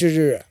get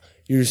your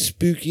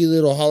spooky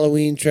little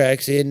Halloween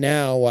tracks in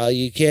now while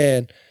you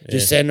can.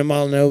 Just send them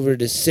on over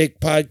to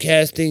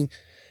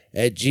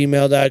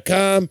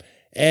sickpodcasting@gmail.com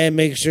and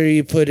make sure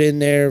you put in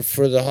there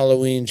for the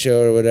Halloween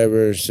show or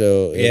whatever.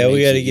 So yeah,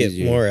 we got to get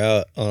more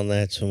out on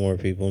that so more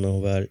people know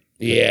about it.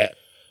 Yeah.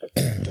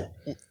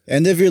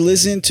 And if you're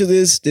listening to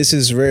this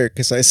is rare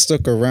because I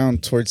stuck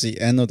around towards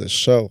the end of the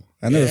show.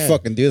 I never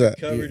fucking do that.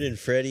 Covered in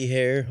Freddy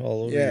hair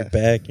all over your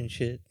back and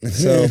shit.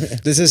 So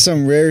this is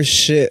some rare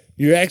shit.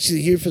 You're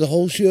actually here for the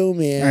whole show,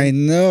 man. I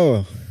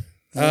know.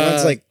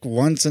 It's like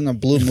once in a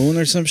blue moon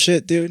or some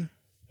shit, dude.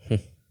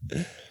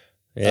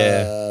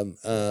 Yeah.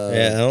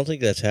 I don't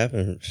think that's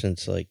happened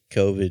since like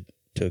COVID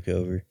took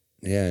over.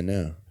 Yeah, I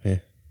know. Yeah.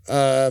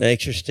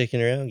 Thanks for sticking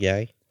around,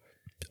 guy.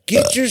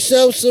 Get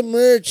yourself some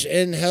merch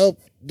and help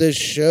the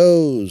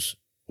shows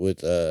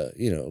with a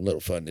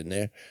little fund in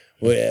there.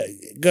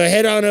 Go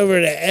head on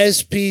over to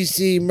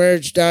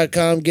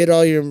spcmerch.com. Get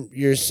all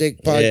your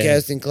Sick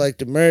Podcasting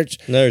Collective merch.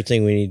 Another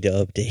thing we need to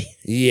update.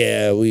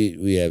 Yeah,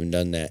 we haven't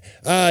done that.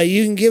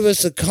 You can give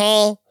us a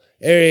call.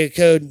 Area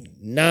code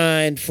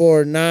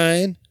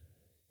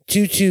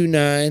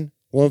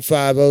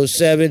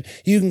 949-229-1507.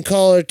 You can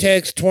call or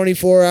text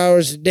 24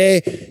 hours a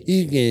day.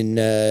 You can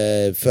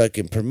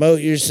fucking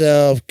promote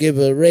yourself, give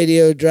a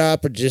radio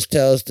drop, or just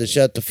tell us to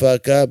shut the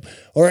fuck up,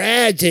 or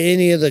add to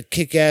any of the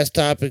kick-ass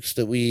topics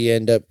that we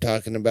end up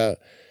talking about.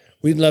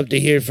 We'd love to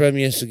hear from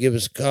you, so give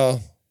us a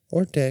call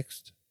or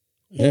text.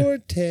 Or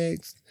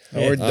text.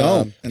 Or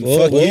don't. And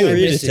fuck you.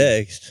 Read a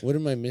text. What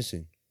am I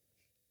missing?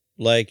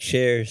 Like,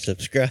 share,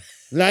 subscribe.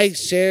 Like,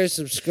 share,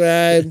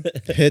 subscribe.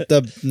 Hit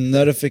the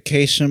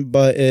notification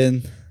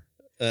button.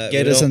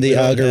 Get us in the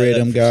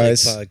algorithm,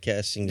 guys.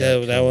 Podcasting.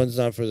 That one's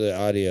not for the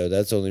audio.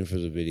 That's only for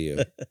the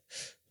video.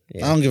 I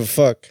don't give a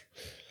fuck.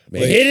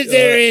 Man, hit it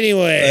there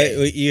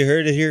anyway. You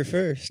heard it here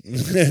first.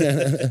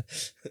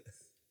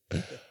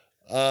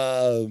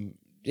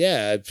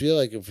 Yeah, I feel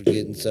like I'm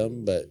forgetting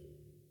something, but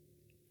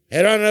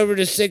head on over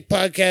to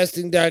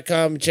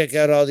sickpodcasting.com and check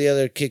out all the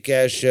other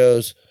kick-ass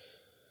shows.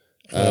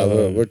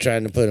 We're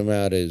trying to put them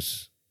out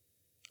as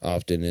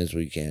often as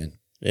we can.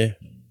 Yeah.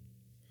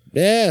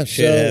 Yeah.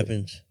 Shit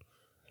happens.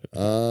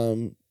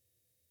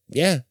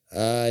 Yeah.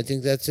 I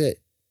think that's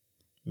it.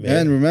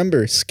 Man,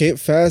 remember, skate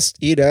fast,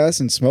 eat ass,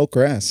 and smoke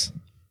grass.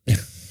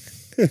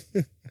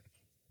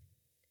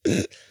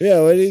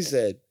 Yeah, what he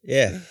said.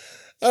 Yeah.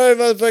 All right,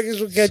 motherfuckers,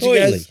 we'll catch you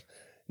guys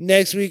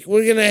next week.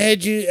 We're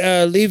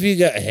gonna leave you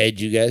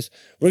guys.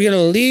 We're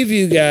gonna leave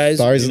you guys.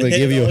 Sorry's gonna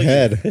give you a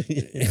head.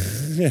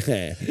 We're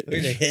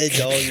gonna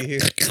hedge all you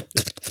here.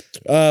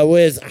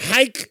 With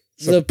Hike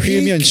the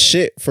premium Peak.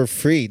 shit for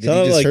free. Did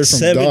Sounded you just like heard from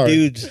 7 Dar?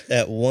 dudes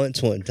at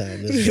once one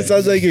time. It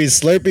sounds like you're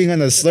slurping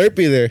on a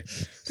Slurpee there.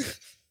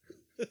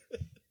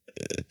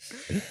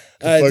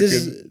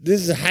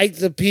 This is Hike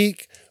the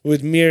Peak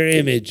with Mirror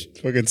Image.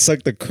 Fucking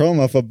suck the chrome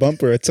off a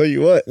bumper. I tell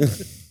you what.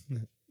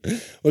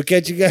 We'll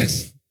catch you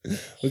guys.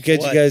 You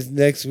guys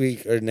next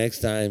week or next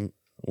time,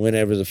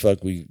 whenever the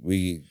fuck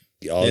we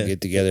all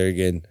get together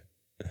again.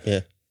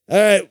 Yeah. All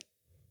right.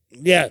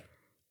 Yeah.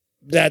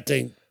 That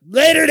thing.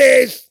 Later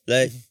days.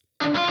 Pain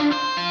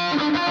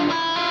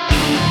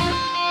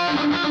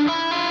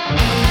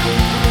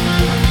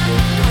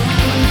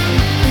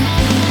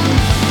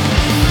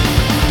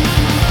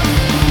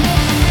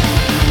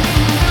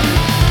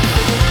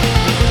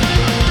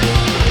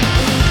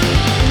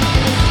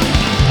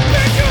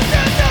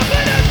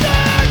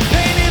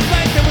is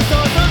like there was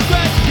all some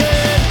scratch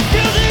again.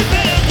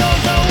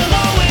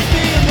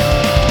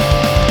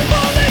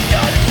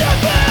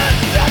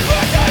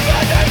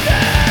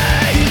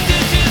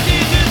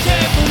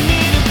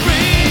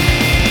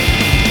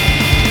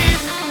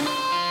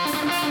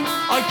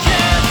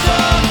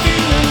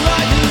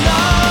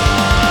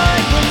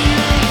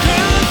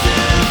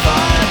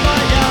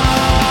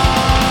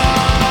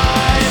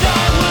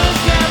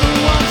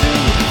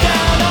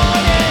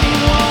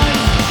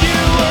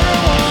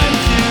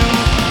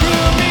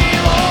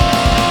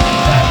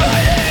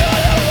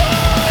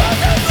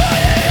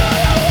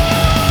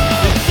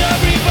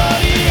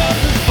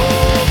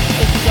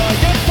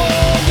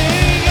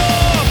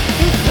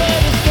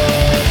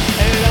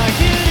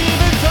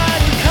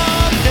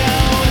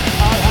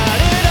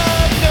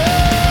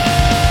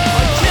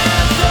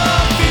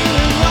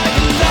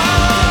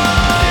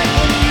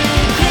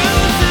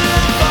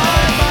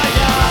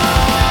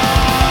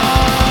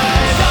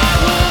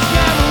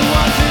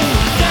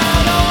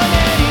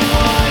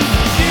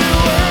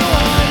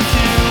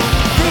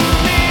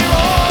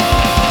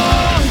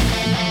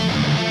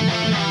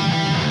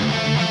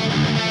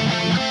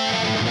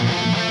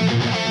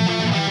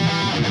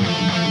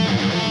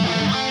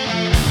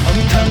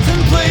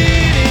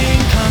 bleeding